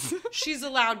allowed. pass. She's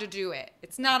allowed to do it.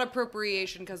 It's not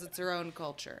appropriation because it's her own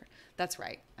culture. That's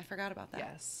right. I forgot about that.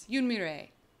 Yes. Yoon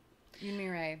Mi-rae. Yoon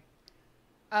Mi-rae.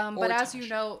 But as you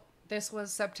know, this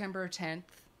was September 10th.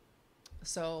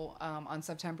 So on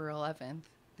September 11th,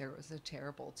 there was a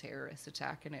terrible terrorist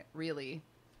attack, and it really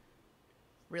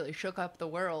shook up the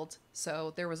world.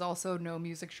 So there was also no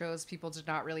music shows. People did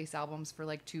not release albums for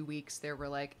like 2 weeks. There were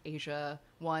like Asia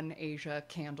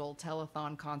Candle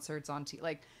telethon concerts on TV.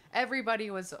 Like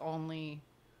everybody was only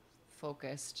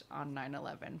focused on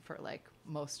 9/11 for like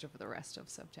most of the rest of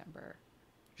September,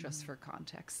 just for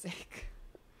context sake.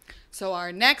 So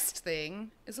our next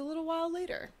thing is a little while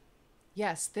later.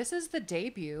 Yes, this is the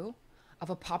debut of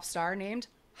a pop star named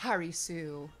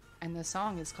Harisu, and the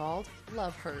song is called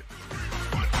Love Hurt.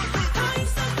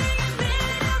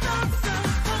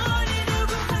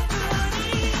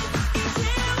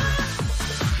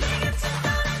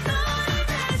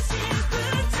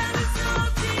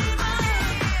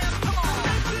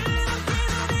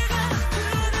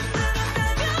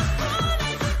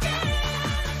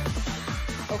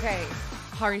 Okay,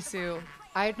 Harisu.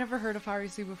 I had never heard of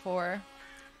Harisu before,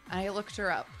 and I looked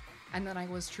her up, and then I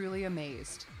was truly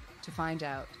amazed to find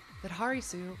out that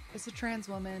Harisu is a trans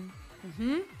woman.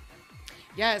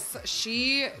 Yes,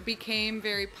 she became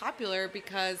very popular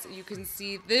because you can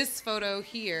see this photo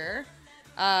here.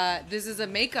 This is a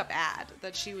makeup ad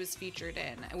that she was featured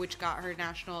in, which got her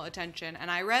national attention. And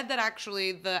I read that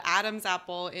actually the Adam's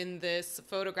apple in this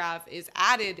photograph is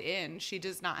added in. She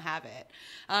does not have it.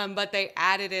 But they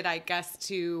added it, I guess,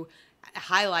 to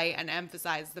highlight and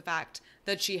emphasize the fact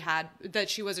that she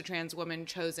was a trans woman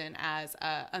chosen as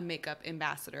a makeup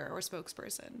ambassador or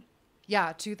spokesperson.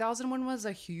 Yeah, 2001 was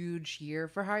a huge year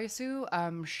for Harisu.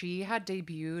 She had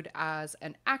debuted as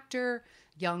an actor,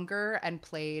 younger, and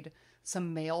played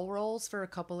some male roles for a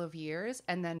couple of years,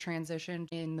 and then transitioned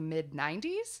in the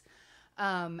mid-90s.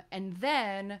 And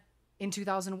then in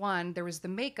 2001, there was the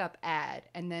makeup ad,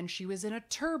 and then she was in a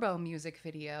Turbo music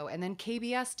video, and then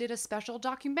KBS did a special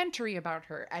documentary about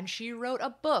her, and she wrote a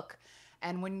book.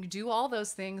 And when you do all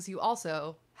those things, you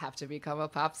also have to become a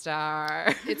pop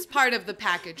star. It's part of the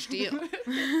package deal.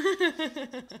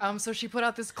 So she put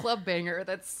out this club banger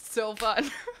that's so fun.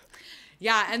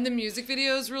 Yeah, and the music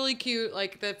video is really cute.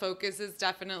 Like, the focus is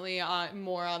definitely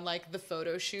more on, like, the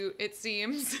photo shoot, it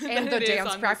seems. And the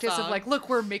dance practice of, like, look,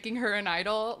 we're making her an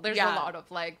idol. There's Yeah. a lot of,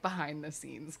 like, behind the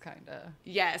scenes kind of.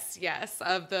 Yes.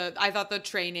 I thought the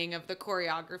training of the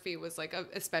choreography was, like,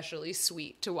 especially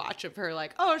sweet to watch of her,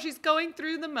 like, oh, she's going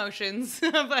through the motions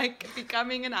of, like,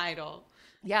 becoming an idol.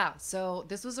 Yeah, so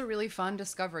this was a really fun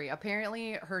discovery.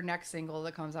 Apparently, her next single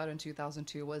that comes out in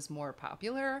 2002 was more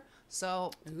popular.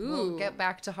 So Ooh. we'll get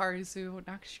back to Harisu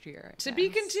next year. To be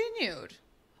continued.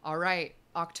 All right,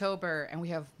 October, and we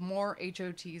have more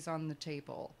HOTs on the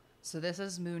table. So this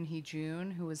is Moon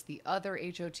Hee-jun, who was the other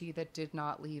HOT that did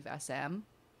not leave SM.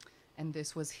 And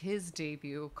this was his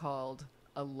debut called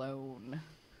Alone.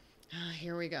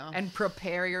 Here we go. And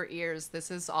prepare your ears.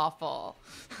 This is awful.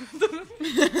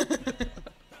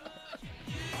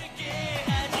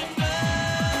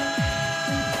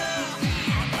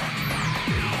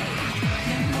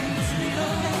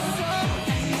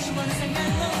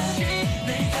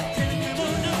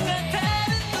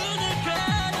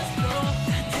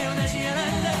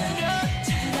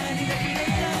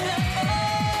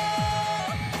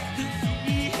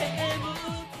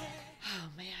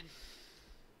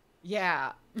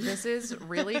 Yeah, this is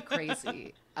really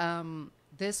crazy.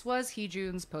 This was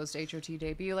Hee-jun's post-HOT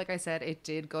debut. Like I said, it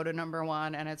did go to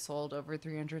 #1 and it sold over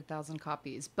 300,000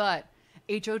 copies. But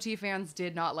HOT fans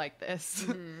did not like this.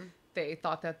 Mm-hmm. They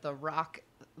thought that the rock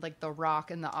and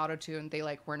the autotune,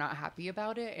 they were not happy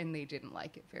about it and they didn't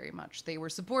like it very much. They were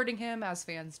supporting him as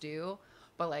fans do,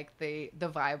 but the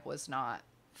vibe was not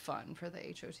fun for the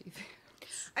HOT fans.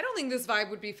 I don't think this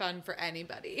vibe would be fun for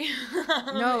anybody.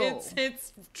 No.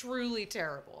 It's truly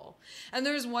terrible. And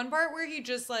there's one part where he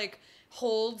just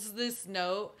holds this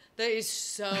note that is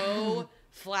so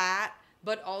flat,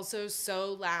 but also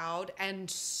so loud and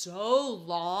so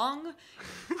long.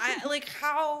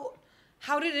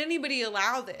 How did anybody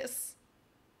allow this?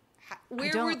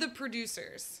 Where were the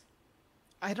producers?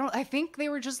 I think they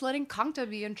were just letting Kangta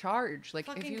be in charge.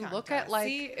 If you Kangta. look at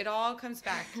See, it all comes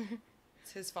back.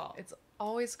 It's his fault. It's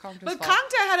always Kangta's But fault.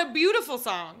 Kangta had a beautiful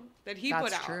song that he put out.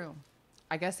 That's true.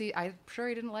 I guess I'm sure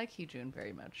he didn't like Hee-jun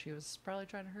very much. He was probably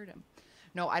trying to hurt him.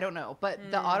 No, I don't know. But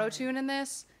the auto-tune in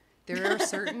this, there are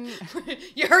certain...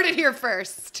 You heard it here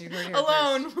first. You heard it here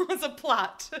Alone was a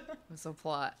plot. It was a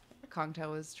plot. Kangta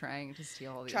was trying to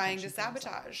steal all the Trying to attention from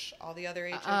himself. sabotage all the other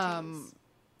HOTs.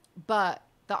 But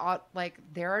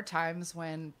there are times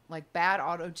when bad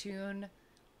auto-tune,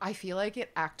 I feel like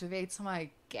it activates my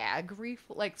gag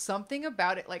something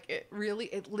about it, it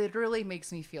literally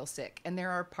makes me feel sick. And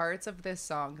there are parts of this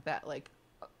song that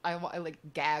I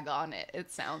gag on it.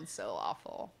 It sounds so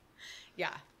awful.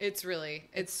 Yeah, it's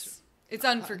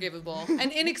unforgivable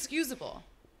and inexcusable.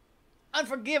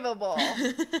 Unforgivable.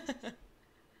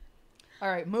 All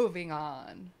right, moving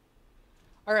on.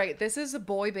 All right, this is a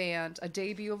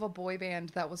debut of a boy band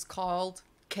that was called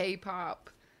Kpop.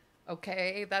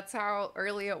 Okay, that's how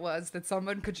early it was that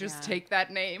someone could just take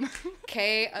that name.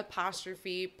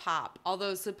 K''pop,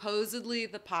 although supposedly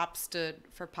the pop stood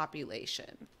for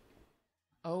population.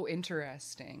 Oh,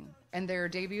 interesting. And their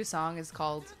debut song is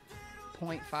called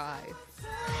 .5.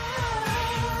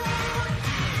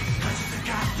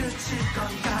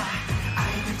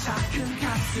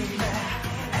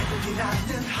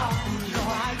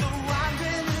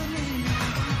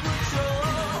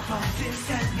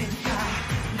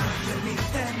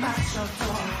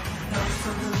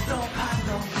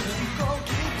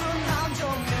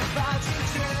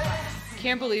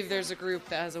 Can't believe there's a group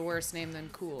that has a worse name than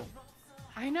Cool.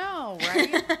 I know,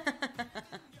 right?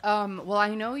 Well,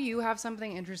 I know you have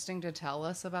something interesting to tell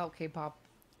us about K-pop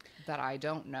that I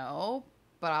don't know,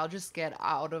 but I'll just get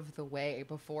out of the way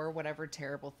before whatever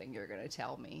terrible thing you're going to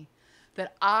tell me.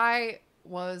 That I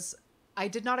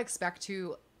did not expect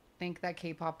to think that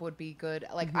K-pop would be good.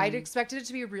 I'd expected it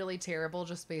to be really terrible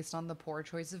just based on the poor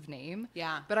choice of name.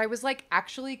 Yeah. But I was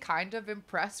actually kind of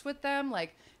impressed with them.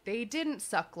 They didn't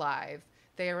suck live.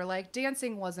 They were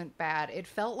dancing wasn't bad. It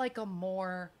felt like a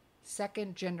more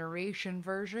second generation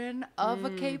version of a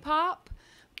K-pop.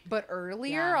 But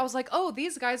earlier, I was oh,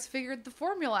 these guys figured the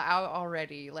formula out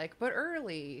already. But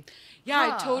early.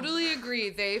 Yeah, I totally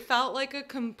agree. They felt like a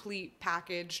complete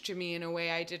package to me in a way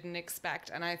I didn't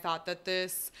expect. And I thought that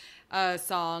this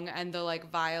song and the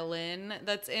violin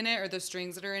that's in it or the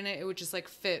strings that are in it, it would just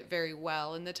fit very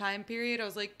well in the time period. I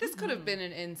was this could have been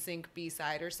an NSYNC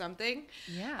B-side or something.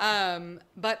 Yeah.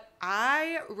 But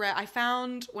I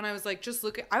found when I was I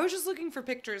was just looking for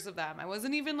pictures of them. I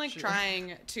wasn't even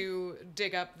trying to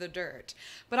dig up the dirt.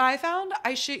 But I found,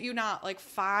 I shit you not,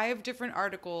 5 different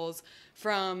articles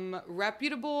from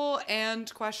reputable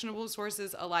and questionable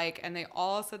sources alike, and they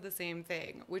all said the same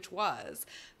thing, which was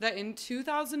that in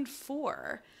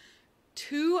 2004,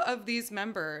 2 of these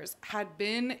members had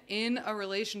been in a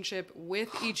relationship with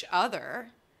each other,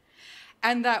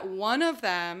 and that one of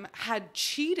them had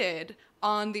cheated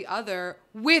on the other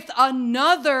with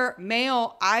another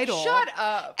male idol. Shut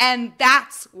up. And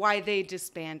that's why they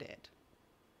disbanded.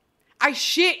 I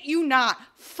shit you not.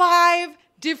 5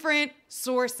 different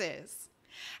sources.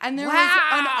 And there was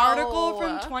an article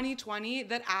from 2020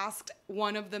 that asked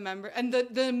one of the members, and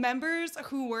the members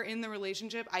who were in the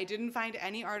relationship, I didn't find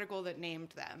any article that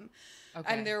named them.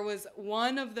 Okay. And there was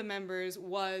one of the members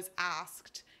was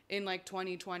asked in like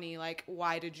 2020, like,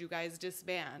 why did you guys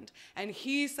disband? And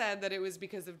he said that it was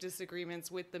because of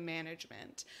disagreements with the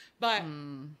management. But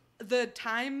the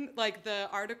time, like the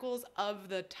articles of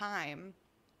the time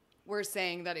were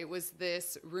saying that it was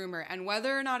this rumor. And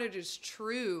whether or not it is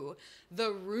true,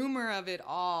 the rumor of it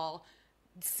all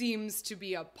seems to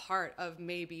be a part of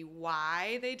maybe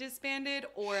why they disbanded,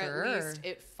 or at least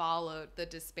it followed the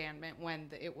disbandment when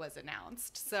it was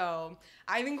announced. So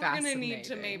I think we're going to need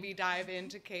to maybe dive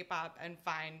into K-pop and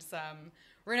find some,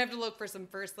 we're going to have to look for some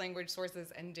first language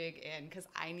sources and dig in, because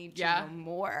I need to know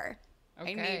more.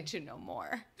 Okay. I need to know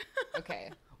more. Okay.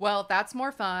 Well, that's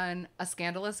more fun. A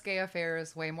scandalous gay affair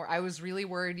is way more. I was really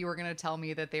worried you were going to tell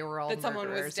me that they were all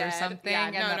murderers or something,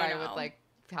 and that I would like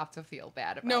have to feel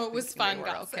bad about. No, it was fun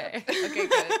gossip. Okay. Okay,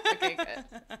 good. Okay, good.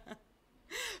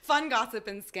 Fun gossip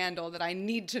and scandal that I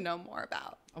need to know more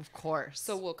about. Of course.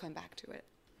 So we'll come back to it.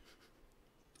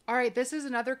 All right, this is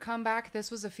another comeback.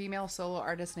 This was a female solo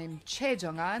artist named Choi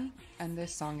Jung-an, and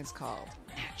this song is called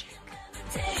Magic.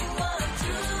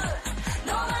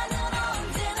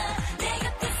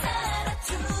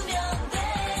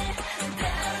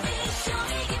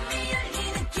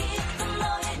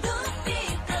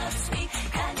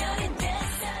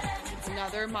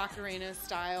 Another Macarena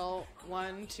style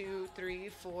 1, 2, 3,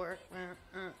 4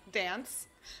 dance.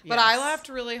 But I laughed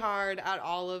really hard at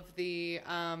all of the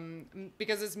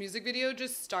because this music video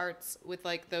just starts with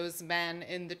like those men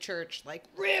in the church like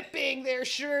ripping their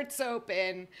shirts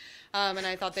open, and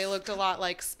I thought they looked a lot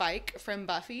like Spike from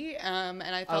Buffy, and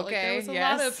I felt like there was a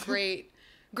lot of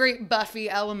great Buffy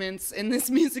elements in this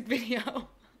music video.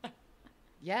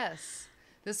 Yes.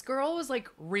 This girl was like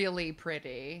really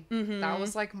pretty. That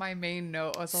was like my main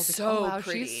note. I was like, so oh wow,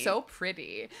 pretty. she's so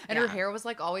pretty. And her hair was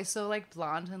like always so like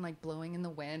blonde and like blowing in the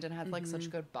wind, and had like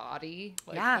such good body.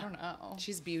 Like, I don't know.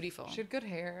 She's beautiful. She had good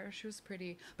hair. She was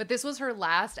pretty. But this was her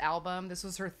last album. This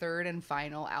was her third and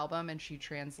final album, and she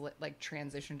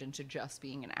transitioned into just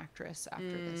being an actress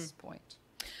after this point.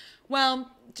 Well,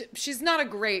 she's not a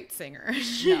great singer.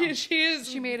 No.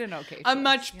 She made an okay choice, a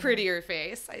much prettier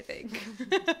face, I think.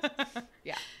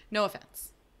 Yeah. No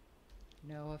offense.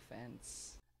 No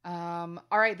offense. All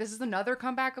right, this is another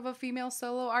comeback of a female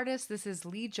solo artist. This is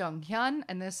Lee Jung-hyun,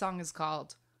 and this song is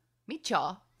called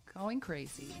미쳐, Going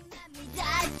Crazy.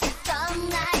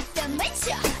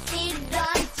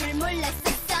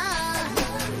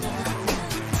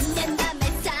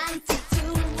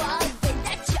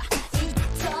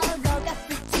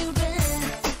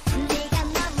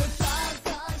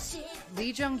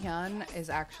 Lee Jung-hyun is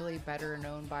actually better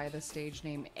known by the stage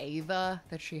name Ava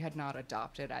that she had not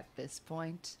adopted at this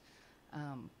point,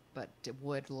 but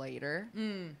would later.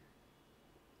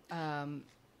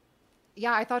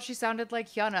 Yeah, I thought she sounded like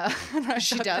Hyuna.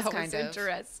 She does that kind was of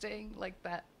interesting, like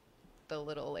that, the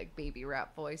little like baby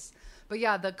rap voice. But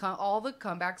yeah, all the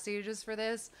comeback stages for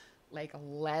this, like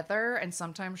leather, and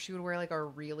sometimes she would wear like a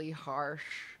really harsh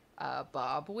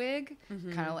bob wig,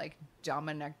 kind of like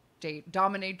dominatrix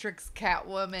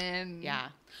Catwoman. Yeah.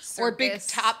 Circus. Or big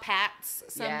top hats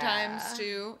sometimes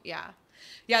too. Yeah.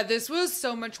 Yeah, this was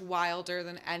so much wilder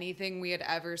than anything we had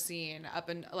ever seen up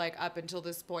until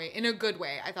this point, in a good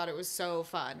way. I thought it was so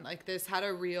fun. Like I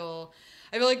feel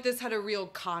like this had a real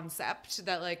concept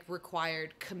that like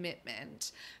required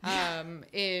commitment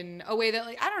in a way that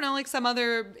like, I don't know, like some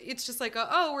other, it's just like,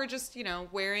 we're just,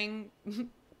 wearing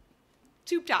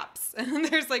tube tops and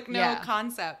there's like no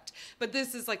concept, but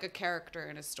this is like a character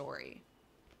in a story.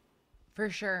 For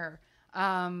sure.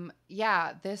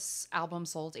 This album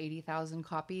sold 80,000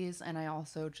 copies, and I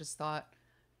also just thought,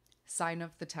 sign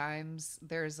of the times,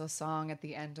 there's a song at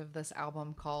the end of this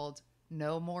album called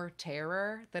No More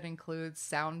Terror that includes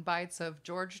sound bites of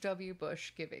George W.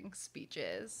 Bush giving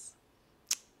speeches.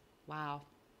 Wow.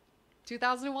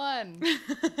 2001.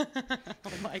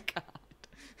 Oh my God.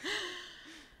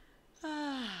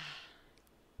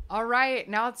 All right,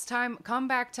 now it's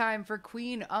comeback time for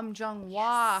Queen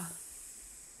Jung-hwa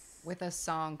with a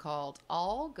song called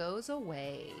All Goes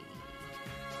Away.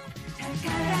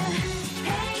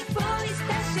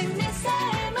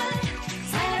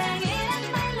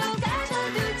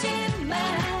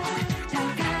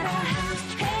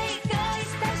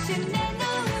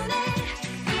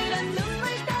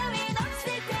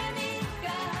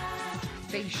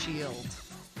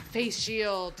 Face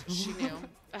shield. She knew.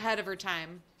 Ahead of her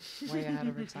time. Way ahead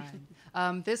of her time.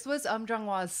 This was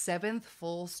Jung-hwa's 7th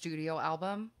full studio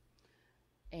album.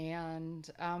 And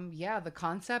yeah, the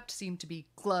concept seemed to be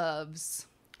gloves.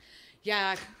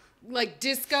 Yeah, like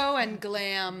disco and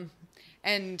glam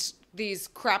and these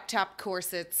crop top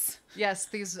corsets. Yes,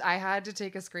 I had to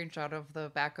take a screenshot of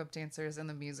the backup dancers in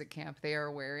the music camp. They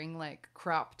are wearing like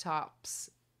crop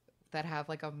tops that have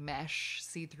like a mesh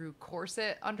see-through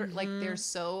corset under. Like they're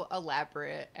so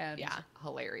elaborate and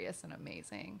hilarious and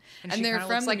amazing. And she they're kinda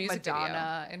from looks the like music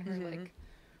Madonna in her like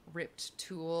ripped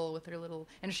tulle with her little,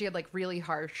 and she had like really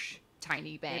harsh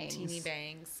tiny bangs. Teeny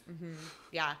bangs.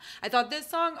 Yeah. I thought this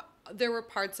song, there were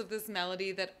parts of this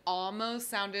melody that almost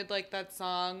sounded like that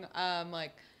song,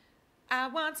 like, I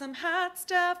want some hot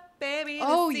stuff, baby,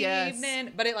 this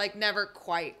evening. But it like never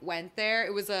quite went there.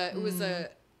 It was a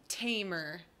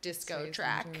tamer disco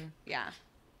track. Yeah.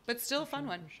 But still a fun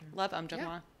one. Sure. Love Jung.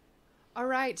 Yeah. All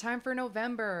right, time for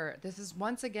November. This is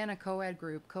once again a co-ed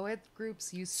group. Co-ed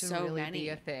groups used to really be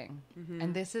a thing.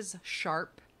 And this is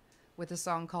Sharp with a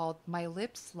song called My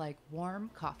Lips Like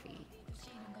Warm Coffee.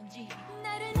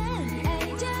 나를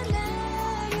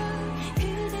알잖아요.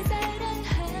 그대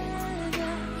사랑하며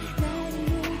나를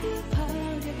모두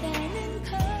버렸다는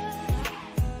걸.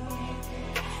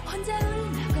 혼자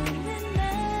울며 걷는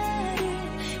나를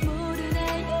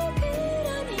모르나요?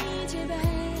 그러니 제발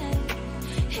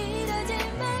이러지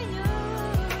마요.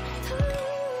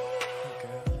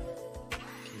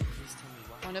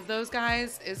 One of those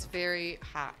guys is very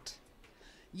hot.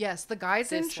 Yes, the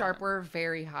guys in This Sharp one. were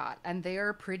very hot, and they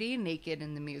are pretty naked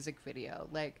in the music video.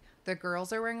 Like, the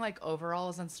girls are wearing, like,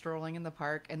 overalls and strolling in the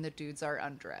park, and the dudes are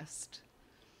undressed.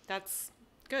 That's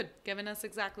good. Giving us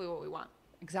exactly what we want.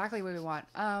 Exactly what we want.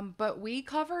 But we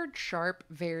covered Sharp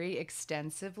very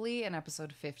extensively in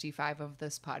episode 55 of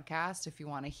this podcast, if you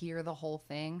want to hear the whole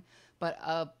thing. But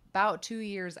about 2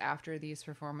 years after these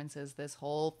performances, this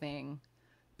whole thing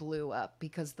blew up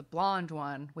because the blonde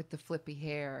one with the flippy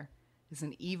hair is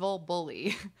an evil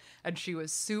bully, and she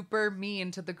was super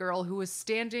mean to the girl who was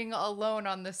standing alone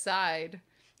on the side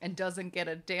and doesn't get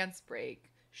a dance break.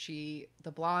 The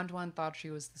blonde one thought she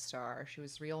was the star. She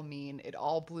was real mean. It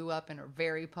all blew up in a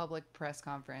very public press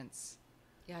conference.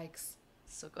 Yikes.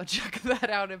 So go check that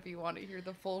out if you want to hear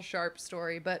the full Sharp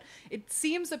story. But it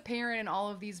seems apparent in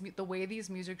all of these, the way these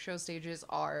music show stages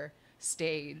are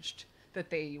staged, that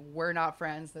they were not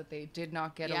friends, that they did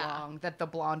not get along, that the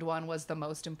blonde one was the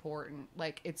most important.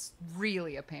 Like, it's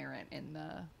really apparent in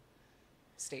the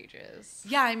stages.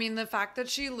 Yeah, I mean, the fact that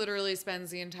she literally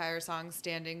spends the entire song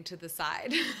standing to the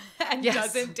side and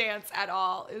doesn't dance at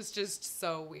all is just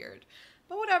so weird.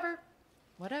 But whatever.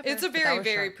 It's a very,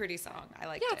 very pretty song. I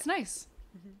like it. Yeah, it's nice.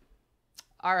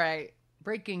 All right.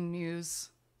 Breaking news.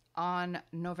 On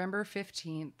November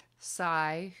 15th,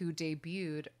 Psy, who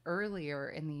debuted earlier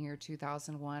in the year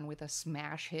 2001 with a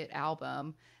smash hit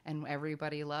album, and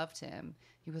everybody loved him,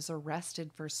 he was arrested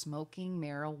for smoking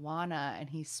marijuana, and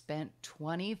he spent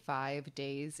 25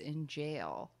 days in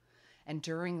jail. And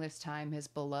during this time, his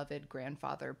beloved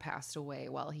grandfather passed away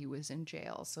while he was in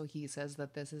jail. So he says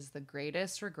that this is the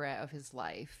greatest regret of his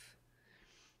life,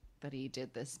 that he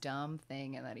did this dumb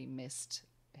thing and that he missed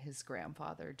his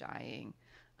grandfather dying.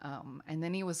 And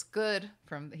then he was good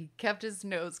he kept his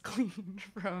nose clean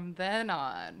from then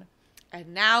on.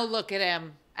 And now look at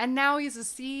him. And now he's a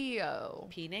CEO.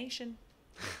 P Nation.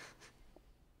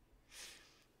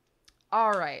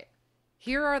 All right.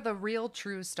 Here are the real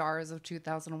true stars of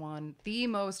 2001, the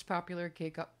most popular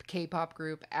K-pop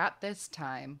group at this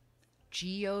time.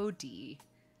 G.O.D.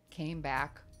 came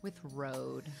back with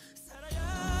Road.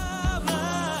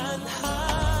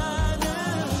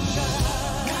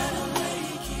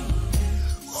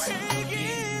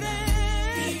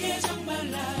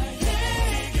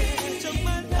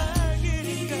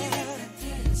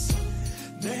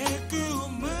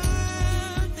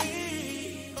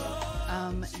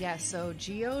 Yeah, so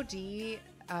G.O.D.,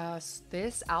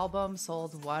 this album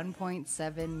sold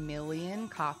 1.7 million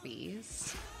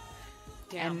copies.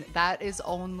 Damn. And that is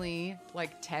only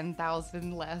like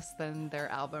 10,000 less than their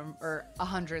album, or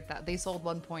 100,000. They sold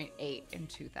 1.8 in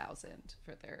 2000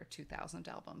 for their 2000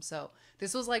 album. So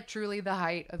this was like truly the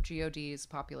height of G.O.D.'s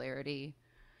popularity.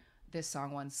 This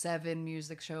song won 7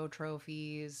 music show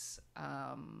trophies.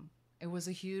 It was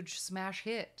a huge smash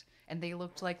hit. And they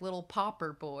looked like little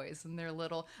popper boys, and they're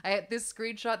little. I had this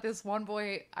screenshot. This one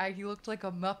boy, he looked like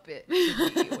a Muppet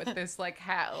to me with this like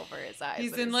hat over his eyes.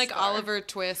 He's and in his like scarf. Oliver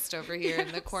Twist over here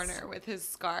in the corner with his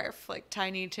scarf, like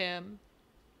Tiny Tim.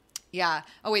 Yeah.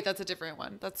 Oh wait, that's a different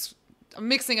one. That's I'm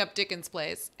mixing up Dickens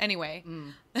plays. Anyway.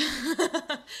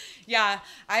 Yeah,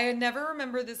 I never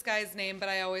remember this guy's name, but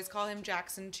I always call him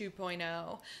Jackson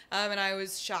 2.0. And I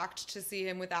was shocked to see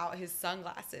him without his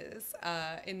sunglasses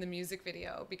in the music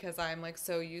video because I'm like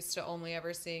so used to only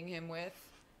ever seeing him with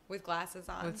glasses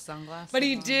on. With sunglasses But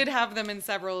he on. did have them in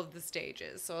several of the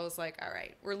stages. So I was like, all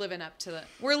right, we're living up to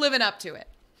it.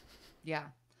 Yeah.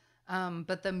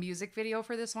 But the music video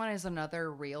for this one is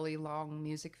another really long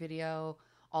music video.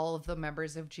 All of the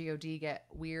members of GOD get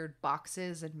weird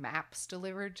boxes and maps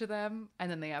delivered to them,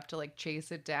 and then they have to like chase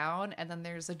it down. And then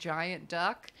there's a giant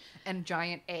duck and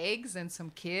giant eggs and some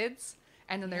kids,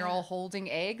 and then they're all holding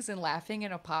eggs and laughing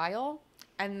in a pile.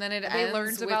 And then They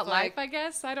learned about life, I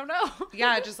guess. I don't know.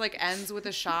 Yeah, it just like ends with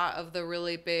a shot of the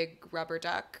really big rubber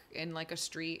duck in like a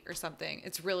street or something.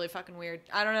 It's really fucking weird.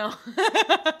 I don't know.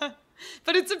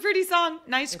 But it's a pretty song.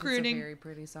 Nice crooning. It's a very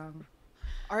pretty song.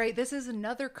 All right, this is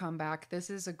another comeback. This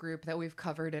is a group that we've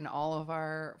covered in all of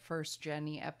our First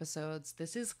Jenny episodes.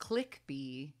 This is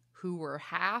Kpop, who were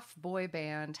half boy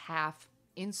band, half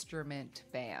instrument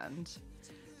band.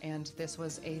 And this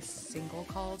was a single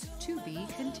called To Be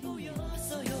Continued.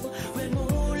 왜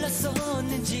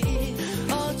몰랐었는지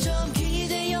어쩜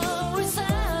기대어 올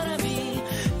사람이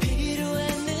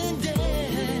필요했는데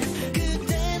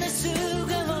그땐 알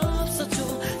수가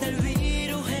없었죠 날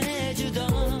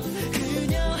위로해주던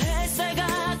그녀 햇살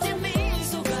같은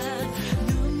미소가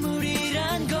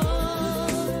눈물이란 걸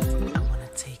I wanna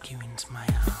take you into my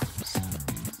arms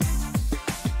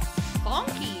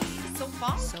Bonky. So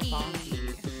bonky. So bonky.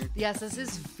 Yes, this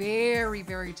is very,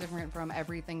 very different from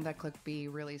everything that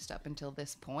Kpop released up until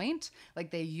this point.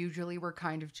 Like, they usually were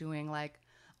kind of doing, like,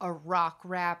 a rock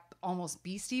rap, almost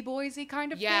Beastie Boys-y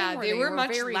kind of Yeah, thing. Where they were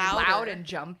much very louder. loud and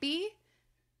jumpy.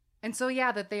 And so,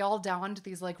 yeah, that they all donned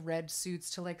these, like, red suits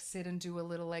to, like, sit and do a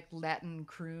little, like, Latin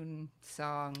croon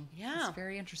song. Yeah. It's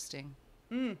very interesting.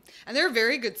 And they're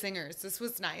very good singers. This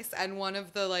was nice. And one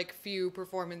of the like few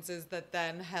performances that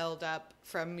then held up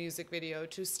from music video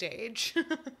to stage.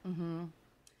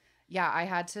 Yeah, I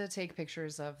had to take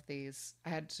pictures of these. I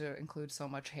had to include so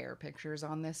much hair pictures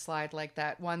on this slide. Like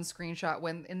that one screenshot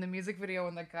when in the music video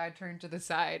when the guy turned to the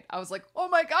side, I was like, oh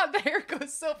my God, the hair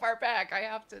goes so far back. I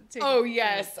have to take Oh a picture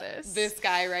yes, of this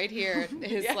guy right here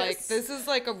is Yes. like, this is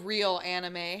like a real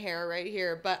anime hair right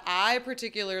here. But I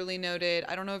particularly noted,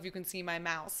 I don't know if you can see my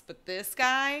mouse, but this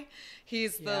guy,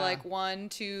 he's the Yeah. like 1,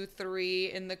 2,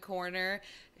 3 in the corner.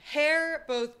 Hair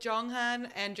both Jonghan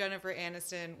and Jennifer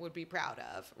Aniston would be proud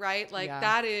of, right? Like Yeah.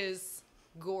 that is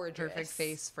gorgeous. Perfect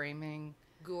face framing.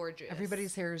 Gorgeous.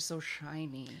 Everybody's hair is so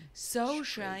shiny. so Straight.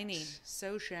 shiny,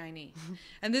 so shiny.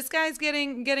 And this guy's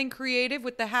getting creative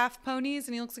with the half ponies,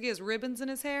 and he looks like he has ribbons in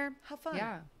his hair. How fun!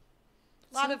 Yeah.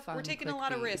 We're taking a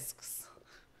lot of risks.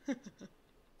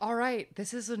 All right,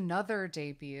 this is another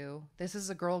debut. This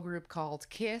is a girl group called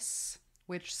KISS,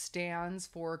 which stands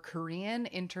for Korean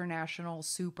International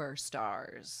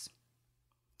Superstars.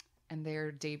 And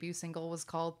their debut single was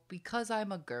called Because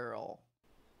I'm a Girl.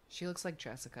 She looks like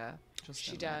Jessica.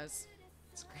 She does.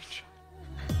 It's a great shot.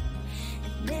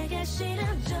 내가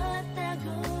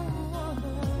싫어졌다고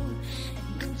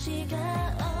눈치가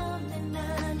없는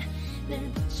난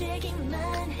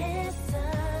부채기만 했어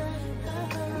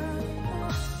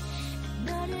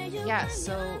Yeah,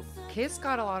 so Kiss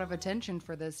got a lot of attention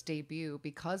for this debut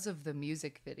because of the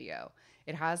music video.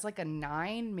 It has like a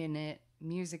 9-minute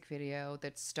music video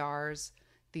that stars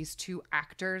these two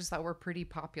actors that were pretty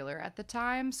popular at the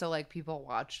time. So like people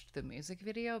watched the music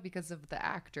video because of the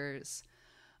actors.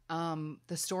 The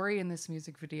story in this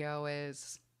music video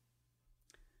is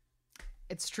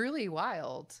it's truly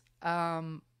wild.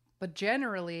 But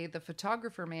generally, the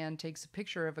photographer man takes a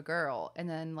picture of a girl, and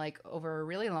then, like, over a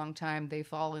really long time, they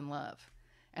fall in love.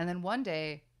 And then one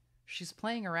day, she's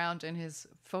playing around in his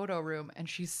photo room, and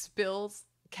she spills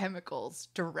chemicals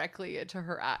directly into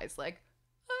her eyes. Like,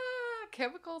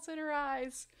 chemicals in her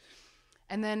eyes.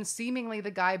 And then, seemingly, the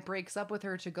guy breaks up with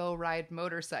her to go ride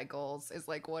motorcycles, is,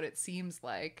 like, what it seems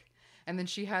like. And then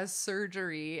she has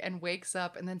surgery and wakes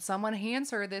up, and then someone hands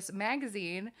her this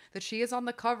magazine that she is on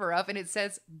the cover of, and it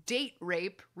says date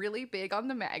rape really big on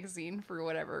the magazine for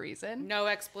whatever reason. No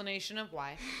explanation of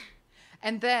why.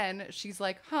 And then she's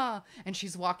like, huh, and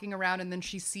she's walking around, and then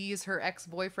she sees her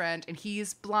ex-boyfriend, and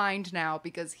he's blind now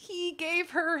because he gave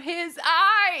her his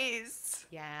eyes.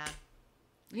 Yeah.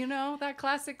 You know, that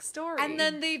classic story. And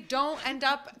then they don't end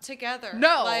up together.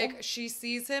 No. Like, she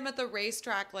sees him at the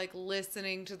racetrack, like,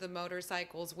 listening to the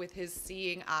motorcycles with his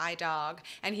seeing eye dog.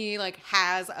 And he, like,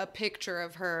 has a picture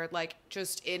of her, like,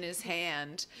 just in his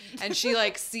hand. And she,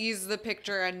 like, sees the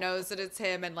picture and knows that it's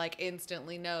him and, like,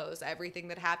 instantly knows everything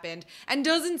that happened and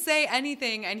doesn't say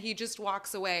anything. And he just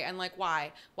walks away. And, like,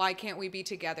 why? Why can't we be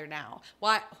together now?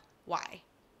 Why?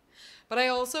 But I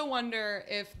also wonder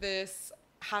if this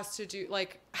has to do,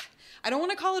 like, I don't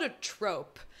want to call it a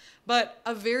trope, but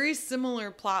a very similar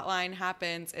plot line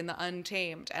happens in The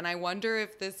Untamed. And I wonder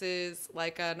if this is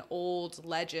like an old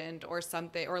legend or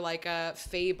something, or like a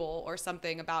fable or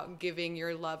something about giving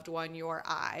your loved one your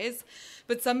eyes.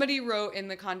 But somebody wrote in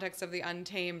the context of The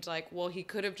Untamed, like, well, he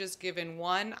could have just given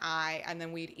one eye and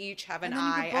then we'd each have an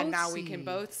eye and now we can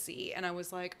both see. And I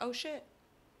was like, oh shit,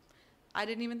 I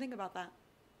didn't even think about that.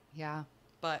 Yeah.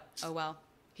 But oh well.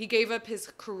 He gave up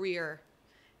his career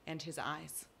and his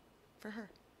eyes for her.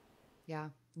 Yeah.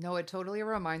 No, it totally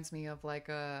reminds me of like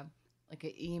an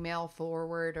email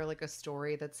forward or like a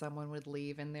story that someone would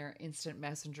leave in their instant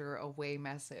messenger away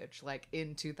message, like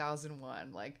in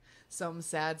 2001, like some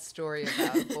sad story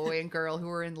about a boy and girl who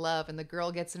are in love, and the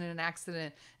girl gets in an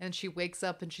accident and she wakes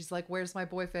up and she's like, where's my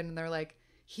boyfriend? And they're like,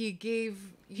 he gave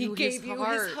you his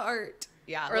heart.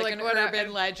 Yeah, or like an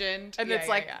urban legend. And it's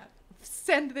like,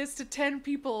 send this to 10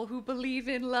 people who believe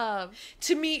in love.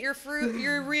 To meet your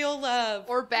real love.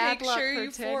 Or bad Make luck sure for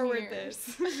you 10 forward years.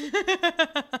 this.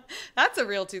 That's a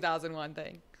real 2001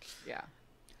 thing. Yeah.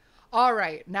 All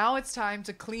right. Now it's time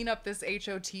to clean up this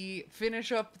HOT,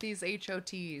 finish up these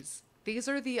HOTs. These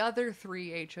are the other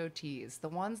 3 HOTs, the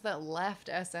ones that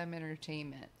left SM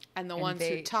Entertainment. And the ones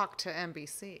who talked to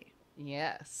NBC.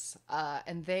 Yes.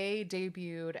 And they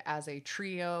debuted as a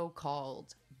trio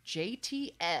called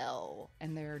JTL,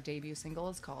 and their debut single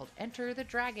is called Enter the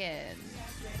Dragon.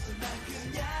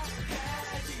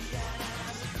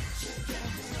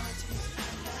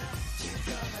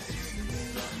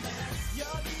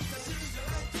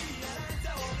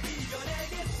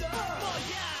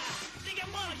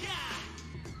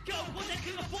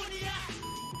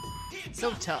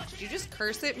 So tough. Did you just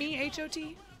curse at me, HOT?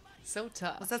 So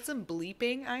tough. Was that some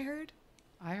bleeping I heard?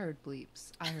 I heard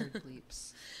bleeps.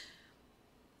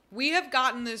 We have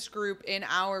gotten this group in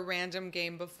our random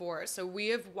game before. So we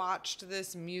have watched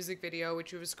this music video,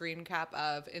 which you have a screen cap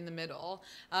of in the middle.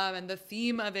 And the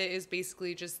theme of it is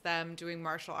basically just them doing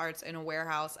martial arts in a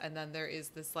warehouse. And then there is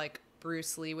this like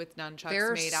Bruce Lee with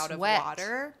nunchucks made out of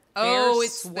water.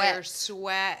 It's their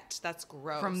sweat. That's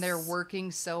gross. From their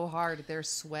working so hard, their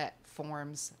sweat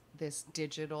forms this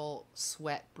digital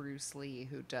sweat Bruce Lee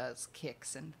who does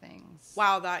kicks and things.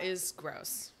 Wow, that is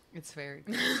gross. It's very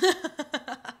gross.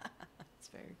 It's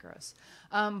very gross.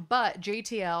 But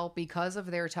JTL, because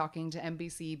of their talking to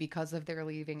NBC, because of their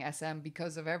leaving SM,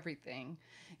 because of everything,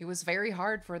 it was very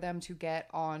hard for them to get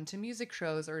on to music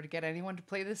shows or to get anyone to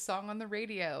play this song on the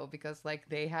radio, because like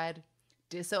they had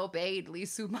disobeyed Lee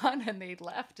Soo-man and they'd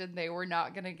left and they were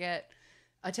not going to get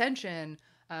attention.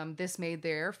 This made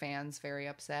their fans very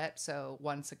upset. So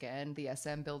once again, the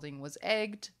SM building was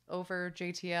egged over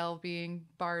JTL being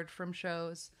barred from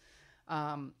shows.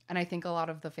 And I think a lot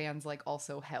of the fans like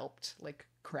also helped like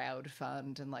crowd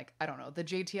fund, and like, I don't know, the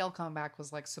JTL comeback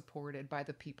was like supported by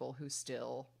the people who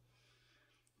still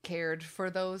cared for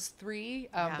those 3.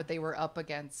 But they were up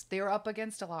against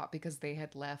a lot because they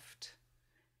had left.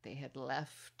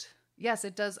 Yes,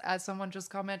 it does. As someone just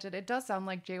commented, it does sound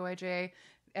like JYJ.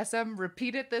 SM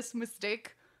repeated this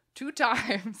mistake 2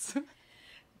 times.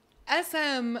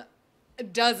 SM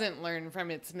doesn't learn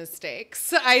from its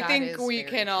mistakes. I think we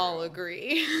can all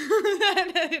agree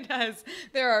that it does.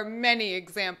 There are many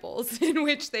examples in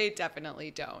which they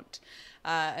definitely don't.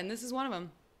 And this is one of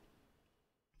them.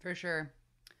 For sure.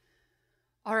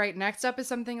 All right, next up is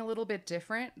something a little bit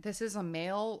different. This is a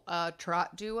male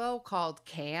trot duo called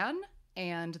Can.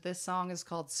 And this song is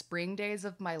called Spring Days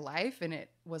of My Life, and it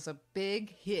was a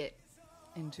big hit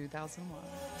in 2001.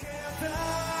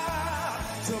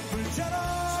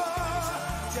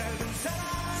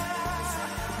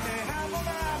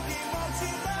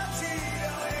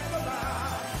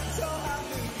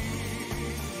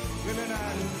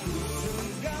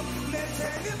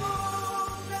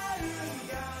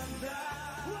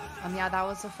 Yeah, that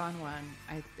was a fun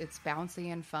one. It's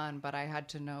bouncy and fun, but I had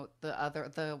to note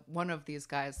the one of these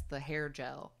guys, the hair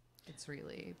gel. It's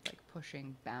really like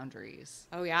pushing boundaries.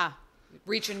 Oh yeah,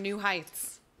 reaching new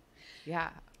heights. Yeah.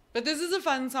 But this is a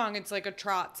fun song. It's like a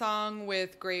trot song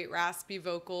with great raspy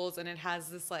vocals, and it has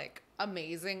this like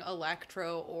amazing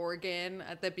electro organ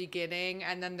at the beginning,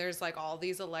 and then there's like all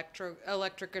these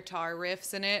electric guitar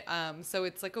riffs in it. So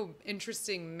it's like an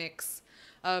interesting mix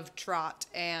of trot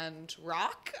and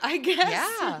rock, I guess.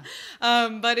 Yeah.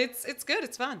 But it's good.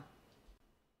 It's fun.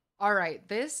 All right,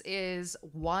 this is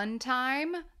One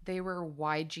Time. They were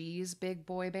YG's big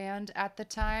boy band at the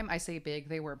time. I say big,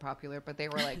 they were popular, but they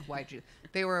were like YG.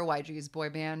 They were YG's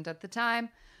boy band at the time.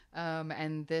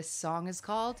 And this song is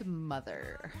called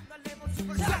Mother.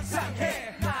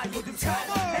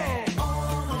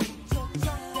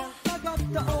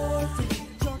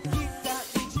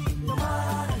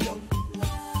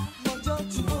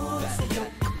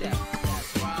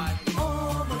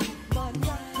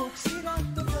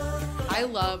 I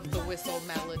love the whistle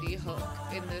melody hook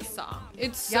in this song.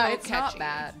 It's so it's catchy. not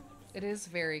bad. It is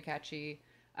very catchy.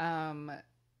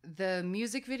 The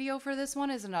music video for this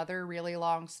one is another really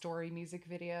long story music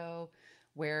video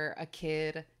where a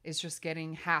kid is just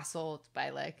getting hassled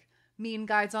by like mean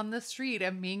guys on the street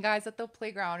and mean guys at the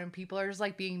playground, and people are just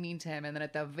like being mean to him. And then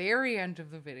at the very end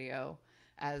of the video,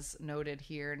 as noted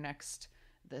here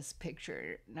this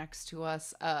picture next to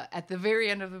us, at the very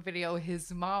end of the video,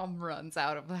 his mom runs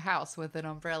out of the house with an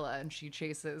umbrella and she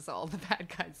chases all the bad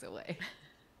guys away.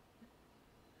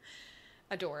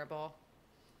 Adorable.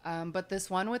 But this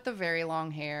one with the very long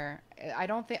hair, I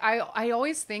don't think, I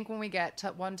always think when we get to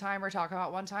One Time or talk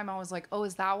about One Time, I was like, oh,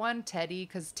 is that one Teddy?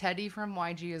 Because Teddy from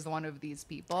YG is one of these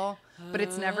people, but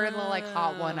it's never the like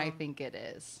hot one I think it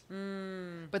is.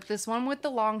 But this one with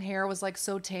the long hair was like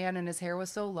so tan, and his hair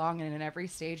was so long, and in every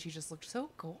stage he just looked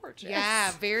so gorgeous.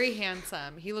 Yeah, very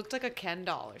handsome. He looked like a Ken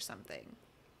doll or something.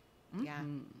 Mm-hmm. Yeah.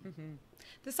 Mm-hmm.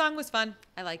 The song was fun.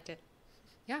 I liked it.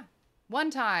 Yeah. One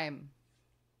Time.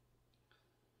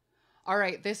 All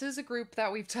right, this is a group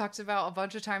that we've talked about a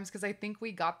bunch of times because I think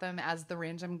we got them as the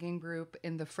Random Game group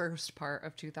in the first part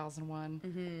of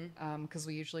 2001 because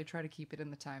we usually try to keep it in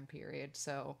the time period.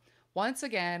 So once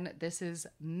again, this is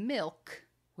Milk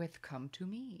with Come to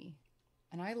Me.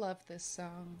 And I love this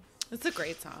song. It's a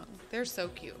great song. They're so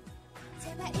cute.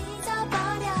 제발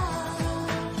잊어버려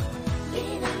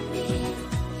미남이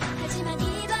하지만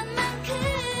이번만큼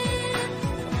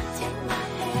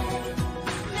정말해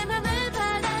내 맘을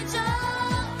받아줘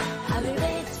I will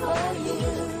wait for you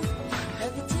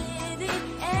until the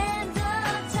end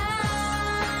of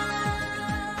time.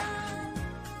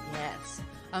 Yes.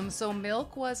 So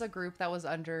Milk was a group that was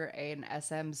under an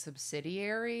SM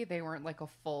subsidiary. They weren't like a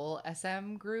full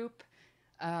SM group.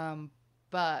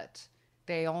 But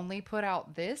they only put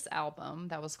out this album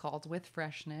that was called With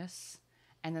Freshness,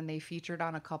 and then they featured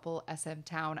on a couple SM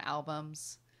Town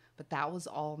albums, but that was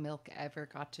all Milk ever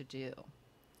got to do.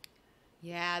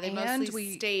 Yeah, they And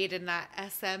mostly stayed in that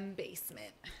SM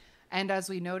basement. And as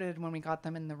we noted when we got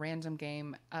them in the Random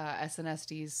Game,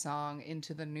 SNSD 's song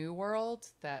Into the New World,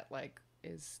 that like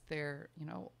is their,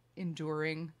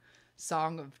 enduring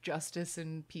song of justice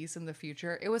and peace in the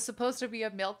future. It was supposed to be a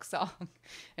Milk song,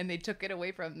 and they took it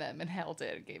away from them and held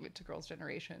it and gave it to Girls'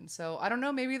 Generation. So I don't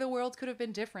know, maybe the world could have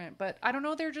been different, but I don't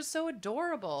know, they're just so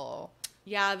adorable.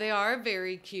 Yeah, they are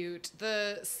very cute.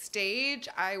 The stage,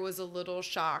 I was a little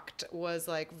shocked, was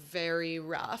like very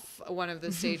rough. One of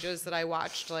the stages that I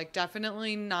watched, like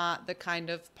definitely not the kind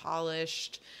of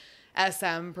polished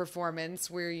SM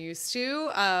performance we're used to.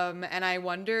 And I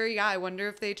wonder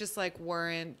if they just like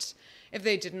if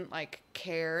they didn't like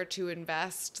care to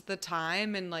invest the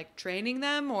time in like training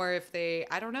them, or if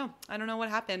I don't know what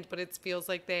happened, but it feels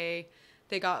like they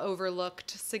got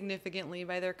overlooked significantly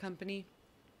by their company.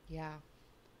 Yeah.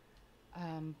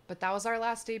 But that was our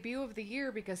last debut of the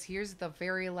year, because here's the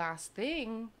very last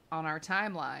thing on our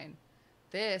timeline.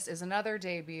 This is another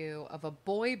debut of a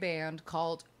boy band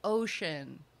called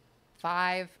Ocean.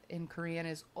 5 in Korean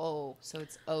is O, so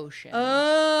it's Ocean.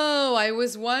 Oh, I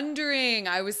was wondering.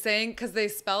 I was saying because they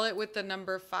spell it with the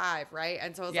number 5, right?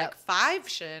 And so I was like,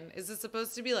 5-shin? Is it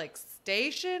supposed to be like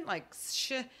station? Like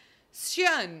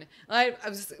shun? I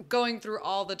was going through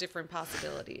all the different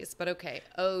possibilities, but okay,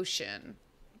 Ocean.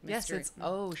 Yes, it's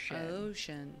Ocean.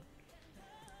 Ocean.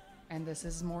 And this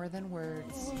is More Than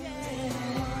Words.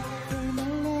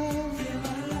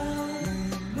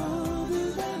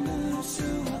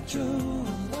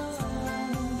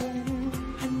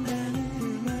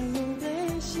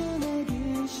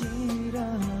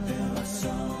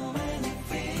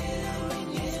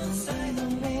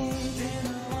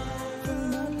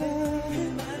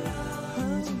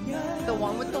 The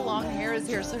one with the long hair, his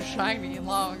hair so shiny and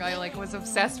long. I like was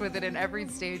obsessed with it in every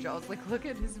stage. I was like, look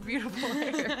at his beautiful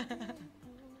hair.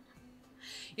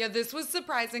 Yeah, this was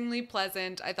surprisingly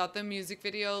pleasant. I thought the music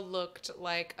video looked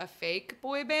like a fake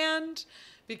boy band,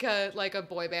 because like a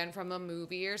boy band from a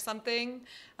movie or something,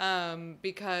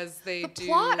 because The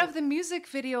plot of the music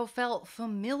video felt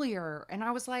familiar, and I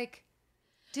was like,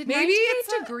 did maybe 98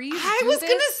 it's Degrees I do was this?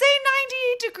 gonna say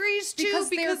 98 Degrees too, Because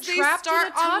they're they trapped in a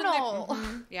start on when tunnel.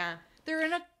 Mhm, yeah. They're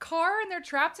in a car and they're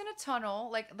trapped in a tunnel,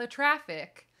 like the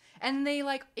traffic, and they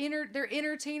like they're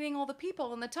entertaining all the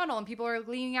people in the tunnel, and people are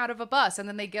leaning out of a bus, and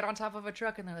then they get on top of a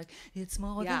truck and they're like, it's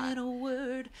more Yeah. than a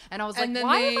word. And I was And like, then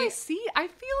why they- have I seen? I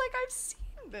feel like I've seen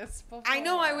this before. I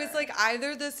know, I was like,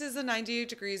 either this is a 98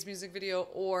 Degrees music video,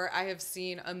 or I have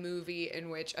seen a movie in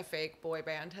which a fake boy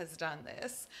band has done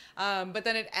this. But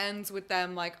then it ends with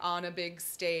them like on a big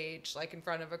stage, like in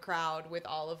front of a crowd with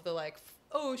all of the like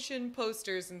ocean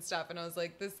posters and stuff. And I was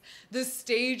like, the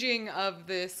staging of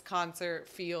this concert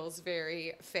feels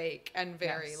very fake and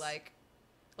very Yes.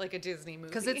 like a Disney movie.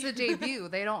 because it's a debut.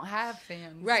 They don't have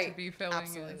fans to Right, be filling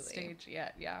absolutely. a stage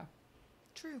yet. Yeah.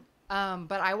 True.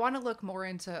 But I want to look more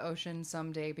into Ocean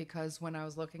someday, because when I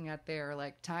was looking at their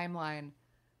like timeline,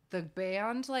 the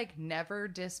band like never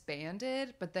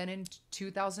disbanded, but then in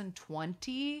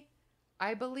 2020,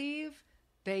 I believe,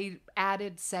 they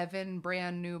added 7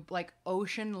 brand new, like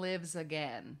Ocean lives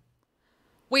again.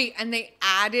 Wait, and they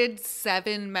added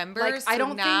 7 members. Like, I don't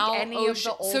think now any of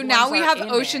the old So now ones we are have in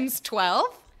it. Ocean's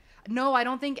 12. No, I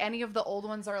don't think any of the old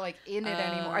ones are like in it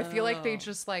anymore. I feel like they Oh.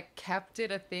 just like kept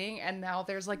it a thing, and now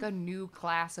there's like a new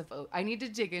class of I need to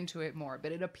dig into it more,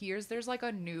 but it appears there's like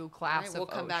a new All class right, we'll of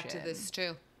come back to Ocean. this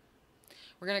too.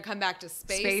 We're gonna come back to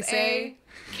Space, Space A, A,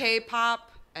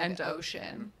 K-pop, and and Ocean.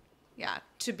 Ocean. Yeah,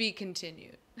 to be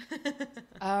continued.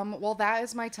 Well, that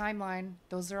is my timeline.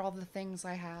 Those are all the things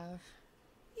I have.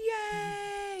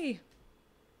 Yay!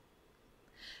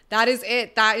 That is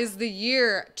it. That is the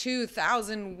year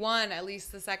 2001, at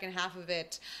least the second half of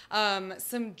it.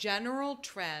 Some general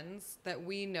trends that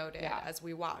we noted as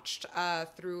we watched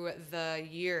through the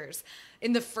years.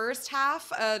 In the first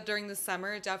half, during the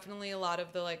summer, definitely a lot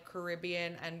of the like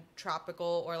Caribbean and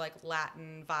tropical or like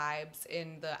Latin vibes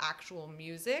in the actual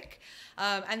music.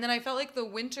 And then I felt like the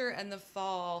winter and the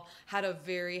fall had a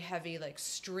very heavy like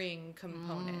string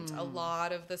component. A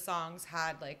lot of the songs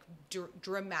had like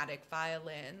dramatic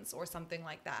violins or something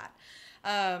like that.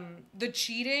 The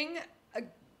cheating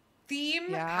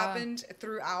theme happened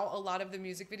throughout a lot of the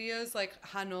music videos, like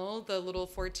Hanul, the little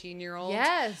 14-year-old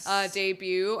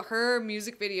debut. Her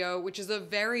music video, which is a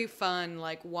very fun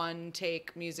like one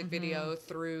take music video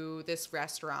through this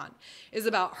restaurant, is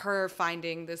about her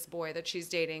finding this boy that she's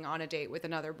dating on a date with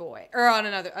another boy, or on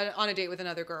a date with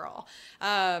another girl,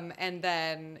 and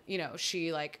then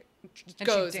she like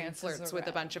goes and flirts with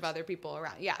a bunch of other people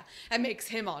around. Yeah. And makes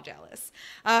him all jealous.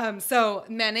 So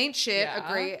Men Ain't Shit, a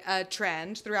great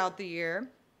trend throughout the year.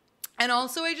 And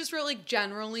also I just wrote like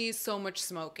generally so much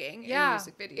smoking in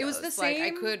music videos. It was the same.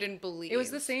 Like I couldn't believe. It was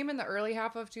the same in the early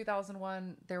half of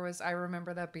 2001. I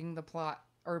remember that being the plot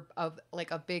or of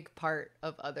like a big part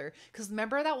of other. Because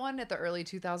remember that one at the early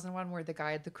 2001 where the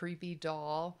guy had the creepy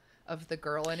doll of the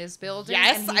girl in his building?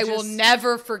 Yes, I will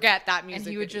never forget that music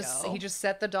video. And he just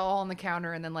set the doll on the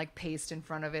counter and then like paced in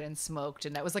front of it and smoked,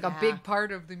 and that was like a big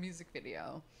part of the music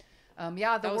video.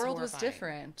 The world was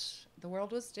different. The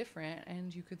world was different,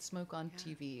 and you could smoke on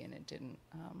TV, and it didn't.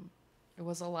 It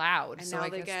was allowed. And so now I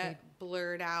they guess get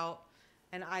blurred out,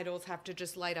 and idols have to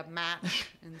just light a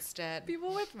match instead.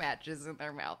 People with matches in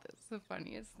their mouth is the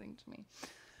funniest thing to me.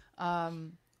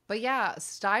 But yeah,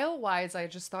 style-wise, I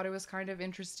just thought it was kind of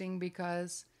interesting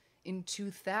because in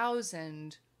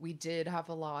 2000, we did have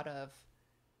a lot of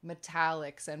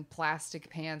metallics and plastic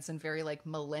pants and very like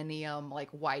millennium,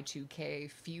 like Y2K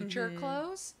future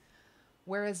clothes.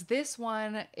 Whereas this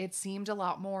one, it seemed a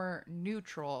lot more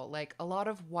neutral, like a lot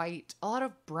of white, a lot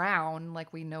of brown,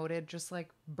 like we noted, just like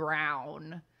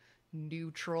brown,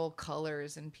 neutral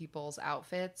colors in people's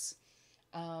outfits.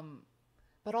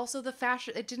 But also the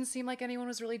fashion, it didn't seem like anyone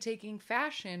was really taking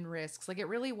fashion risks. Like it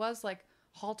really was like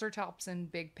halter tops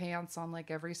and big pants on like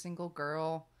every single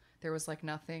girl. There was like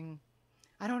nothing,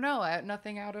 I don't know,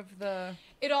 nothing out of the...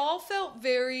 It all felt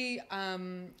very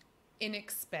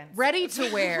inexpensive. Ready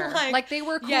to wear. like they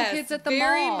were cool kids at the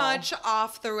very mall. much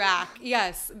off the rack.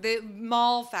 Yes, the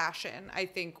mall fashion, I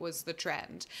think, was the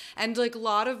trend. And like a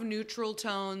lot of neutral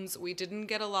tones. We didn't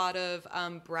get a lot of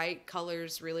bright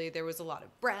colors, really. There was a lot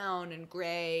of brown and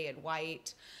gray and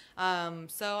white.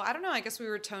 So I don't know. I guess we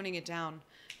were toning it down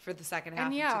for the second half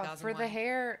of 2001. For the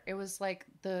hair, it was like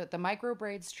the micro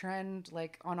braids trend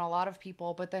like on a lot of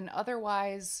people, but then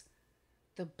otherwise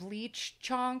the bleach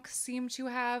chunks seem to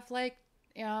have like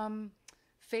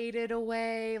faded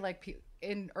away. Like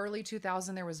in early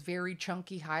 2000 there was very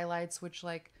chunky highlights, which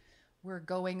like were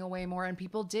going away more, and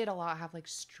people did a lot have like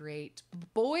straight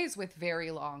boys with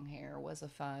very long hair was a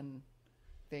fun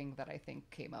thing that I think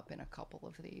came up in a couple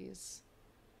of these.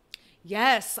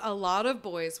 Yes, a lot of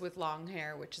boys with long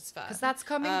hair, which is fun. Because that's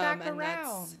coming back and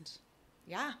around.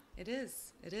 Yeah, it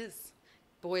is. It is.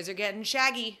 Boys are getting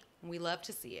shaggy. We love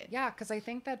to see it. Yeah, because I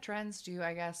think that trends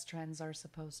are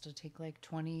supposed to take like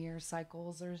 20-year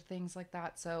cycles or things like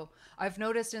that. So I've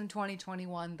noticed in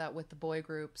 2021 that with the boy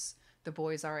groups, the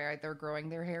boys are either growing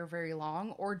their hair very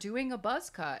long or doing a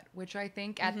buzz cut, which I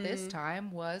think at this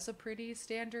time was a pretty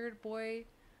standard boy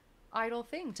idol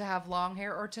thing, to have long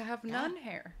hair or to have none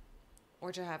hair.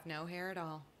 Or to have no hair at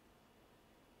all.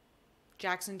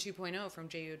 Jackson 2.0 from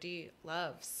JOD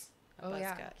loves a buzz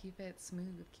cut. Keep it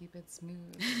smooth.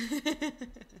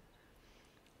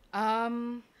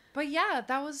 But yeah,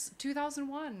 that was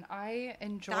 2001. I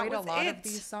enjoyed a lot of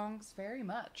these songs very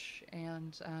much,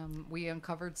 and we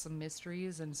uncovered some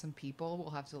mysteries and some people we'll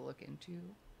have to look into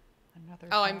another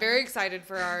time. I'm very excited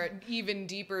for our even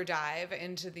deeper dive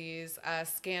into these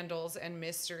scandals and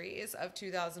mysteries of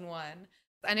 2001.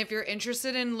 And if you're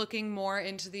interested in looking more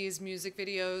into these music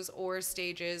videos or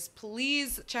stages,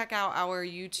 please check out our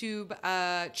YouTube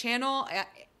channel,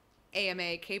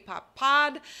 AMA Kpop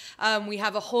Pod. We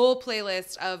have a whole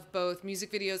playlist of both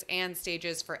music videos and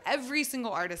stages for every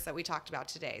single artist that we talked about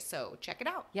today. So check it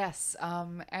out. Yes.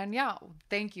 And yeah,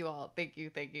 thank you all. Thank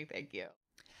you.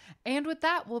 And with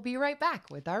that, we'll be right back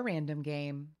with our random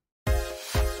game.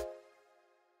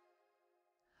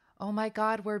 Oh my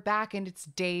God, we're back and it's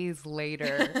days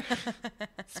later.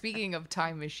 Speaking of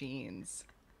time machines.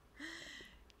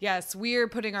 Yes, we're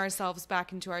putting ourselves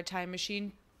back into our time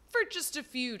machine for just a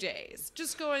few days.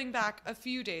 Just going back a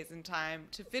few days in time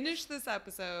to finish this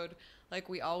episode like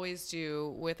we always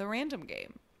do with a random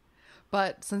game.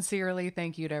 But sincerely,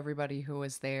 thank you to everybody who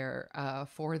was there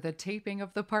for the taping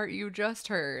of the part you just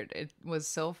heard. It was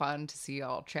so fun to see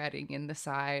y'all chatting in the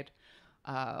side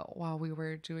while we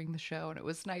were doing the show, and it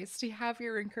was nice to have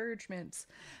your encouragements.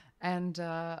 And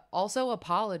also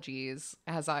apologies,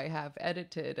 as I have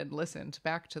edited and listened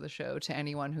back to the show, to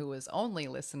anyone who was only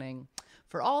listening,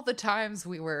 for all the times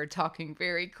we were talking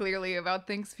very clearly about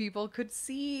things people could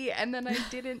see, and then I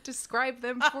didn't describe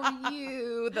them for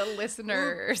you, the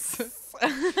listeners.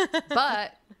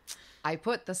 But I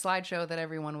put the slideshow that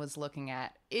everyone was looking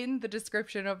at in the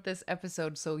description of this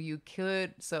episode, so you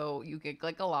could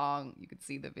click along, you could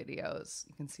see the videos,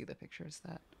 you can see the pictures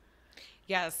that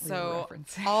yes, we so were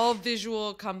referencing. All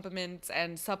visual accompaniments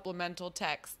and supplemental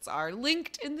texts are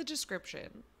linked in the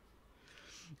description.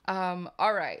 All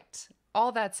right.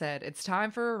 All that said, it's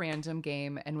time for a random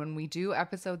game, and when we do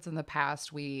episodes in the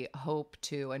past, we hope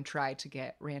to and try to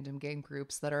get random game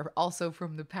groups that are also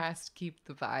from the past, keep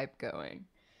the vibe going.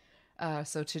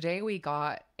 So today we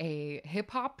got a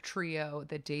hip-hop trio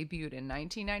that debuted in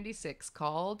 1996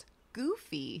 called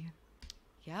Goofy.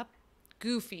 Yep.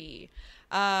 Goofy.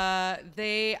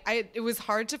 It was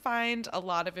hard to find a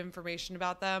lot of information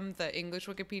about them. The English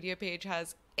Wikipedia page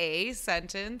has a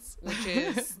sentence, which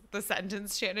is the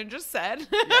sentence Shannon just said.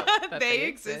 Yep, they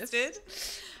existed.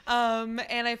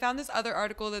 And I found this other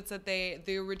article that said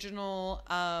the original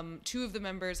two of the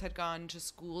members had gone to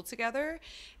school together,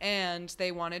 and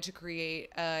they wanted to create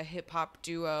a hip hop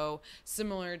duo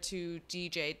similar to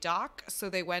DJ Doc. So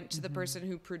they went to the person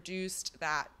who produced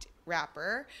that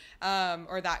rapper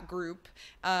or that group,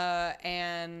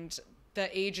 and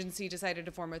the agency decided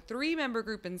to form a 3-member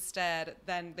group instead.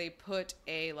 Then they put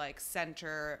a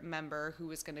center member who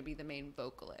was going to be the main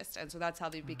vocalist, and so that's how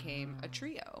they became a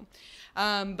trio.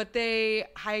 But they,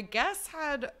 I guess,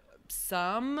 had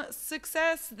some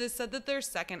success. This said that their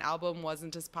second album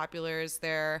wasn't as popular as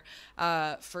their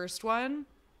first one,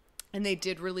 and they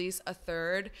did release a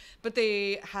third, but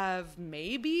they have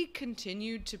maybe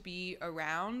continued to be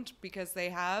around because they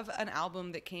have an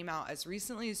album that came out as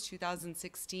recently as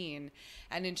 2016.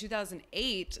 And in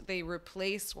 2008, they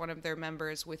replaced one of their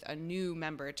members with a new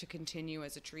member to continue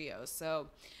as a trio. So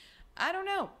I don't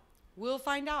know. We'll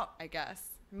find out, I guess.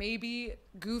 Maybe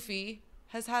Goofy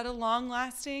has had a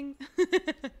long-lasting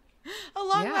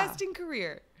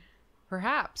career.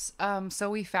 Perhaps. So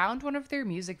we found one of their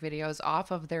music videos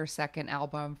off of their second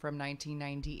album from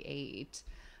 1998.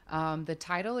 The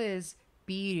title is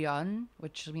Biryun,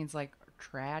 which means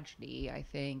tragedy, I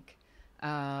think.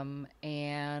 It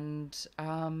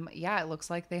looks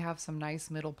like they have some nice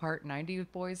middle part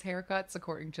 90s boys haircuts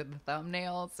according to the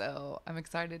thumbnail. So I'm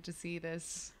excited to see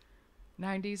this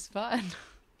 90s fun.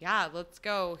 Yeah, let's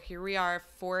go. Here we are,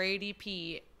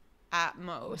 480p at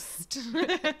most.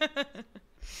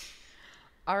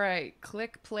 All right,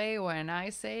 click play when I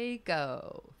say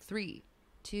go. 3,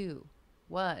 2,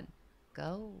 1,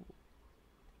 go.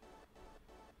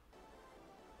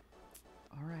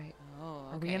 All right. Oh,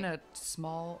 Are we in a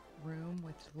small room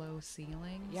with low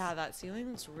ceilings? Yeah, that ceiling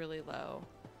looks really low.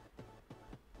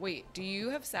 Wait, do you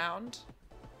have sound?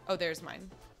 Oh, there's mine.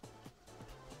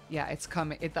 Yeah, it's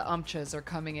coming. The umchas are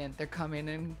coming in. They're coming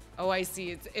in. Oh, I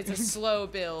see. It's a slow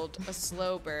build, a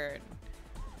slow burn.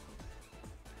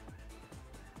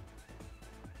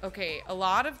 Okay, a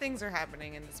lot of things are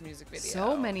happening in this music video.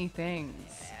 So many things.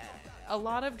 A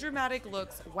lot of dramatic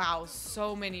looks. Wow,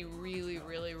 so many really,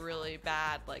 really, really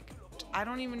bad. Like, I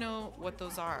don't even know what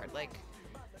those are. Like,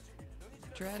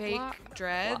 fake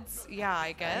dreads? Yeah,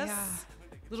 I guess. Yeah.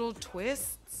 Little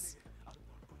twists.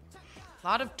 A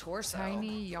lot of torso.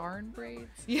 Tiny yarn braids.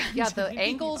 Yeah, Yeah, the tiny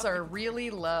angles are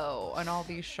really low on all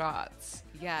these shots.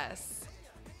 Yes.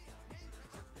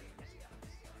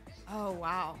 Oh,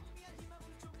 wow.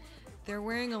 They're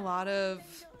wearing a lot of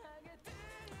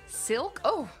Silk?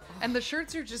 Oh, and the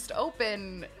shirts are just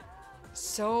open.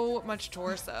 so much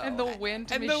torso. And the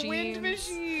wind and machines. the wind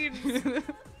machines.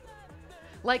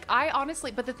 Like, I honestly,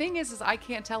 but the thing is I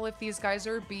can't tell if these guys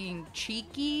are being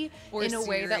cheeky Or in a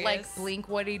way that, like, serious. Blink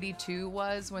 182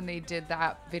 was when they did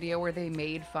that video where they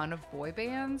made fun of boy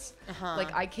bands.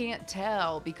 Like, I can't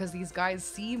tell because these guys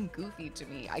seem goofy to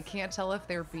me. I can't tell if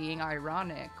they're being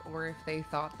ironic or if they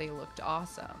thought they looked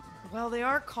awesome. Well, they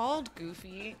are called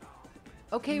Goofy.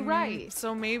 Okay, right.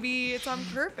 So maybe it's on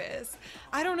purpose.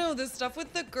 I don't know. The stuff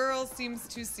with the girls seems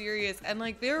too serious. And,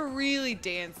 like, they're really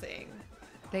dancing.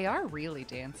 They are really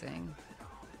dancing.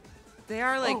 They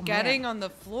are, like, Oh, getting man. on the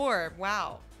floor.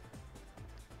 Wow.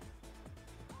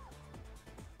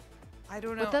 I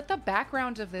don't know. But that the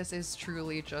background of this is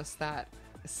truly just that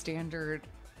standard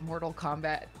Mortal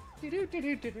Kombat.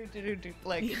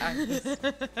 Like,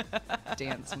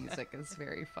 dance music is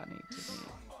very funny to me.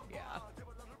 Yeah.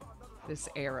 This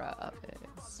era of it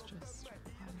is just fun.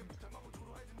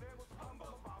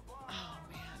 Oh,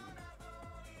 man.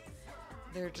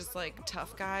 They're just, like,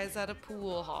 tough guys at a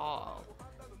pool hall.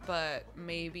 But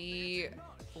maybe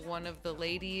one of the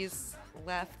ladies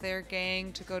left their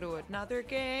gang to go to another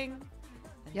gang.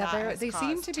 And Yeah, that has they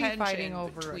seem caused to be tension fighting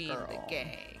over a between girl. the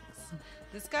gangs.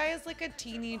 This guy has, like, a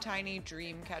teeny tiny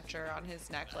dream catcher on his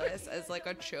necklace as, like,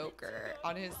 a choker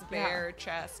on his bare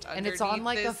chest And it's on, underneath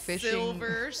like, a this fishing-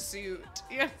 silver suit.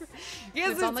 Yeah.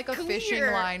 Yes, It's on like a fishing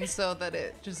clear. line so that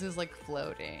it just is like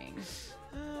floating.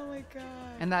 Oh my god.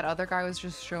 And that other guy was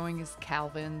just showing his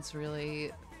Calvins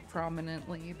really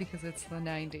prominently because it's the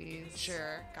 90s.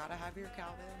 Sure, gotta have your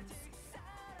Calvins.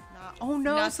 Oh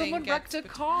no, Nothing someone wrecked gets a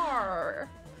between- car.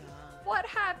 What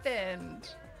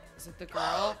happened? Is it the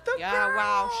girl? The yeah,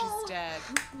 wow, girl! she's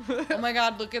dead. Oh my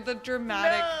god, look at the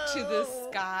dramatic to the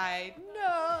sky.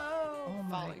 No. Oh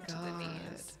my Falling to the God.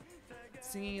 knees.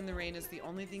 Singing in the rain is the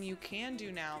only thing you can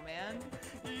do now, man.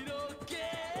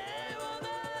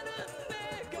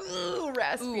 Ooh,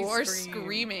 raspy Ooh, or scream.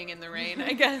 screaming in the rain,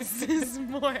 I guess, is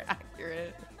more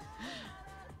accurate.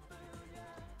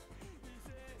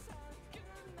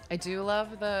 I do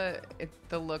love the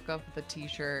look of the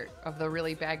t-shirt, of the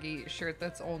really baggy shirt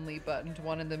that's only buttoned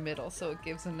one in the middle, so it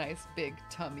gives a nice big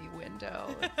tummy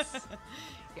window. It's-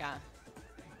 Yeah.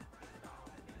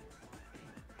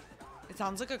 It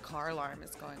sounds like a car alarm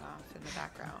is going off in the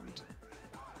background.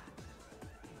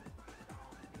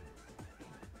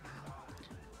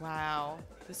 Wow,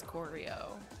 this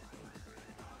choreo.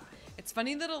 It's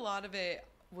funny that a lot of it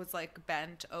was like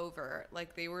bent over,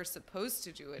 like they were supposed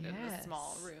to do it in the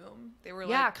small Yes. room. They were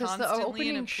yeah, like because the constantly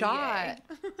in a opening shot,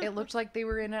 it looked like they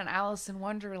were in an Alice in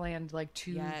Wonderland, like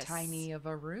too Yes. tiny of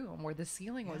a room where the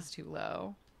ceiling was too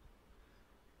low.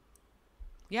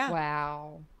 Yeah,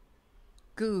 Wow.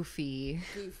 Goofy.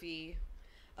 goofy,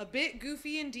 a bit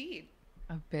goofy indeed.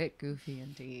 A bit goofy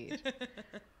indeed.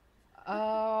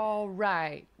 All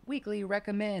right. Weekly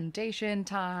recommendation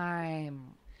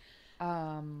time.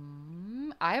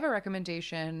 I have a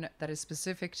recommendation that is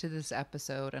specific to this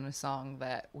episode and a song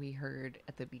that we heard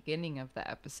at the beginning of the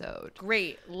episode.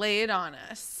 Great, lay it on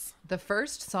us. The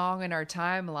first song in our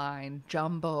timeline,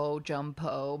 Jumbo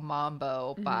Jumpo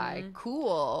Mambo by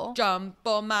Cool,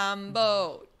 Jumbo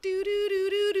mambo, do do do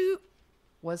do do.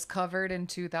 was covered in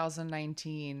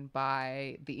 2019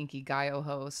 by the Inkigayo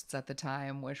hosts at the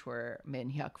time, which were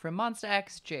Min Hyuk from Monsta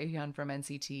X, Jaehyun from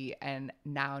NCT, and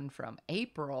Naeun from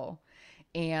April.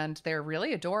 And they're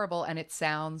really adorable, and it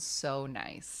sounds so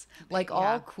nice. Like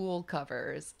all Cool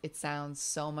covers, it sounds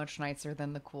so much nicer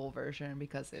than the Cool version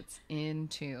because it's in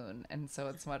tune, and so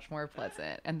it's much more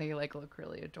pleasant. And they like look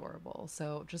really adorable.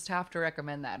 So just have to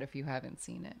recommend that if you haven't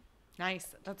seen it.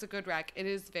 Nice. That's a good rec. It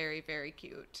is very, very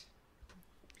cute.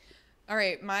 All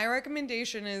right, my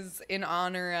recommendation is in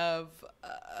honor of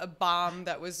a bomb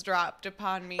that was dropped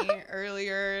upon me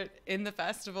earlier in the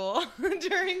festival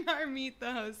during our Meet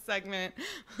the Host segment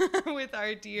with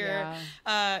our dear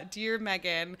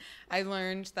Megan. I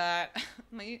learned that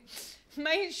my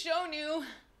Shonu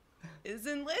is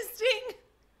enlisting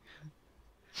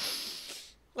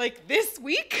like this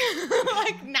week,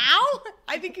 like now.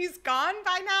 I think he's gone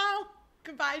by now.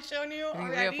 Goodbye, Shonu,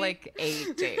 already. We have like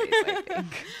 8 days, I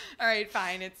think. All right,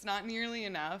 fine. It's not nearly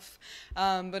enough.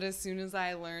 But as soon as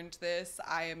I learned this,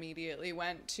 I immediately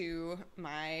went to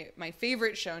my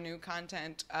favorite Shonu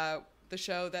content, the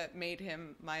show that made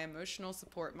him my emotional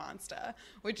support monster,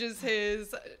 which is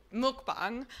his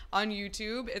mukbang on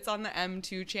YouTube. It's on the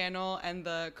M2 channel, and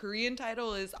the Korean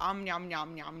title is Yum Yum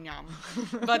Yum Yum,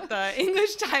 but the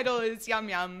English title is Yum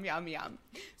Yum Yum Yum.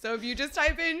 So if you just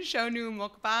type in Shonu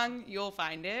mukbang, you'll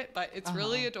find it, but it's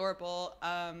really adorable.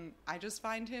 I just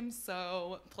find him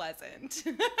so pleasant.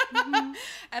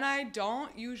 And I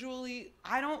don't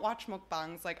watch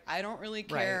mukbangs. Like, I don't really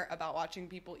care about watching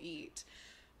people eat.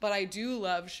 But I do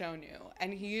love Shonu,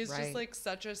 and he is just like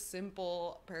such a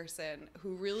simple person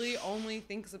who really only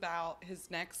thinks about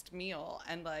his next meal,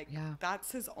 and like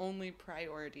that's his only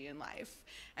priority in life.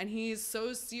 And he's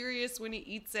so serious when he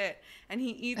eats it, and he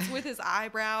eats with his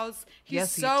eyebrows. He's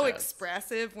so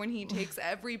expressive when he takes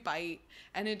every bite,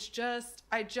 and it's just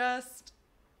I just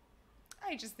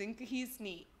think he's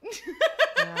neat.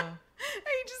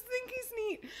 I just think he's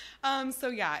neat. So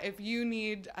yeah, if you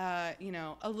need,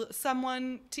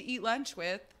 someone to eat lunch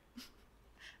with,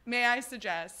 may I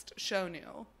suggest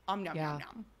Shonu? Yum yum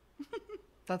yum.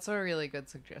 That's a really good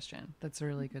suggestion.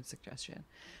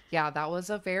 Yeah, that was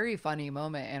a very funny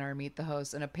moment in our Meet the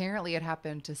Host, and apparently it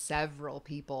happened to several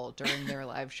people during their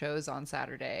live shows on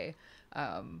Saturday.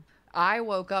 I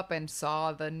woke up and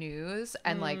saw the news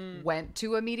and like went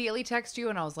to immediately text you,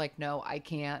 and I was like, no, I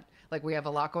can't. Like, we have a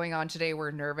lot going on today.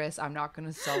 We're nervous. I'm not going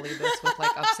to sully this with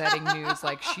like upsetting news.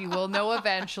 Like, she will know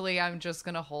eventually. I'm just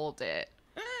going to hold it.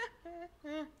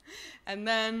 And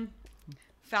then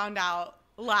found out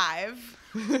live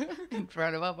in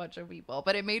front of a bunch of people.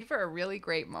 But it made for a really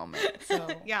great moment. So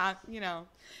yeah,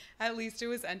 at least it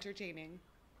was entertaining.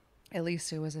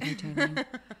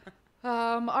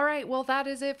 All right, well, that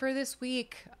is it for this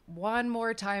week. One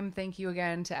more time, thank you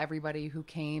again to everybody who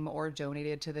came or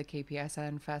donated to the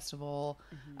KPSN Festival.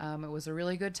 It was a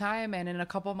really good time, and in a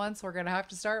couple months, we're going to have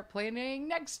to start planning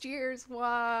next year's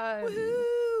one.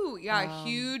 Woohoo! Yeah,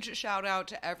 huge shout out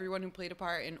to everyone who played a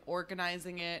part in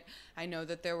organizing it. I know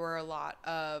that there were a lot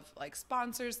of like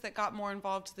sponsors that got more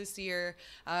involved this year,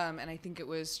 and I think it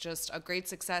was just a great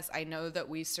success. I know that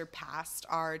we surpassed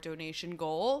our donation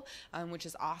goal, which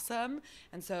is awesome.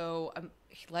 And so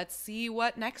let's see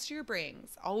what next year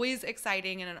brings. Always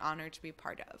exciting and an honor to be a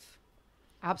part of.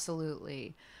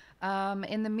 Absolutely.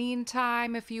 In the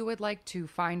meantime, if you would like to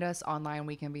find us online,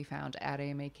 we can be found at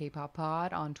AMA Kpop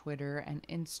Pod on Twitter and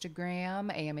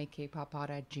Instagram,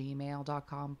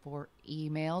 amakpoppod@gmail.com for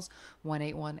emails,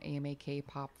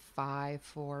 181-AMA-KPOP5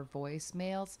 for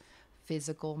voicemails.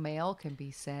 Physical mail can be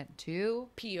sent to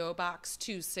P.O. Box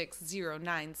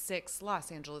 26096,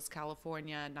 Los Angeles,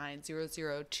 California,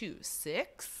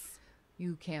 90026.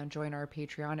 You can join our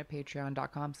Patreon at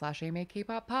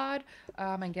patreon.com/AMAKPopPod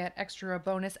and get extra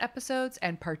bonus episodes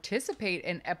and participate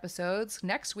in episodes.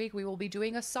 Next week, we will be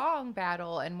doing a song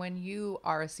battle. And when you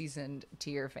are a seasoned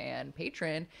tier fan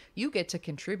patron, you get to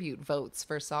contribute votes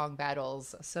for song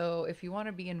battles. So if you want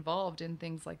to be involved in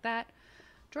things like that,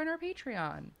 join our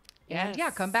Patreon. And yeah,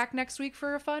 come back next week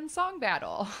for a fun song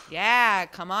battle. Yeah,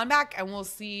 come on back and we'll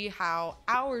see how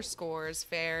our scores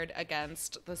fared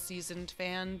against the seasoned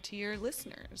fan tier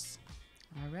listeners.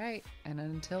 All right. And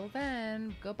until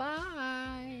then,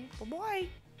 goodbye. Bye-bye.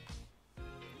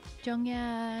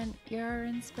 Jonghyun, your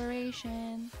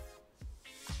inspiration.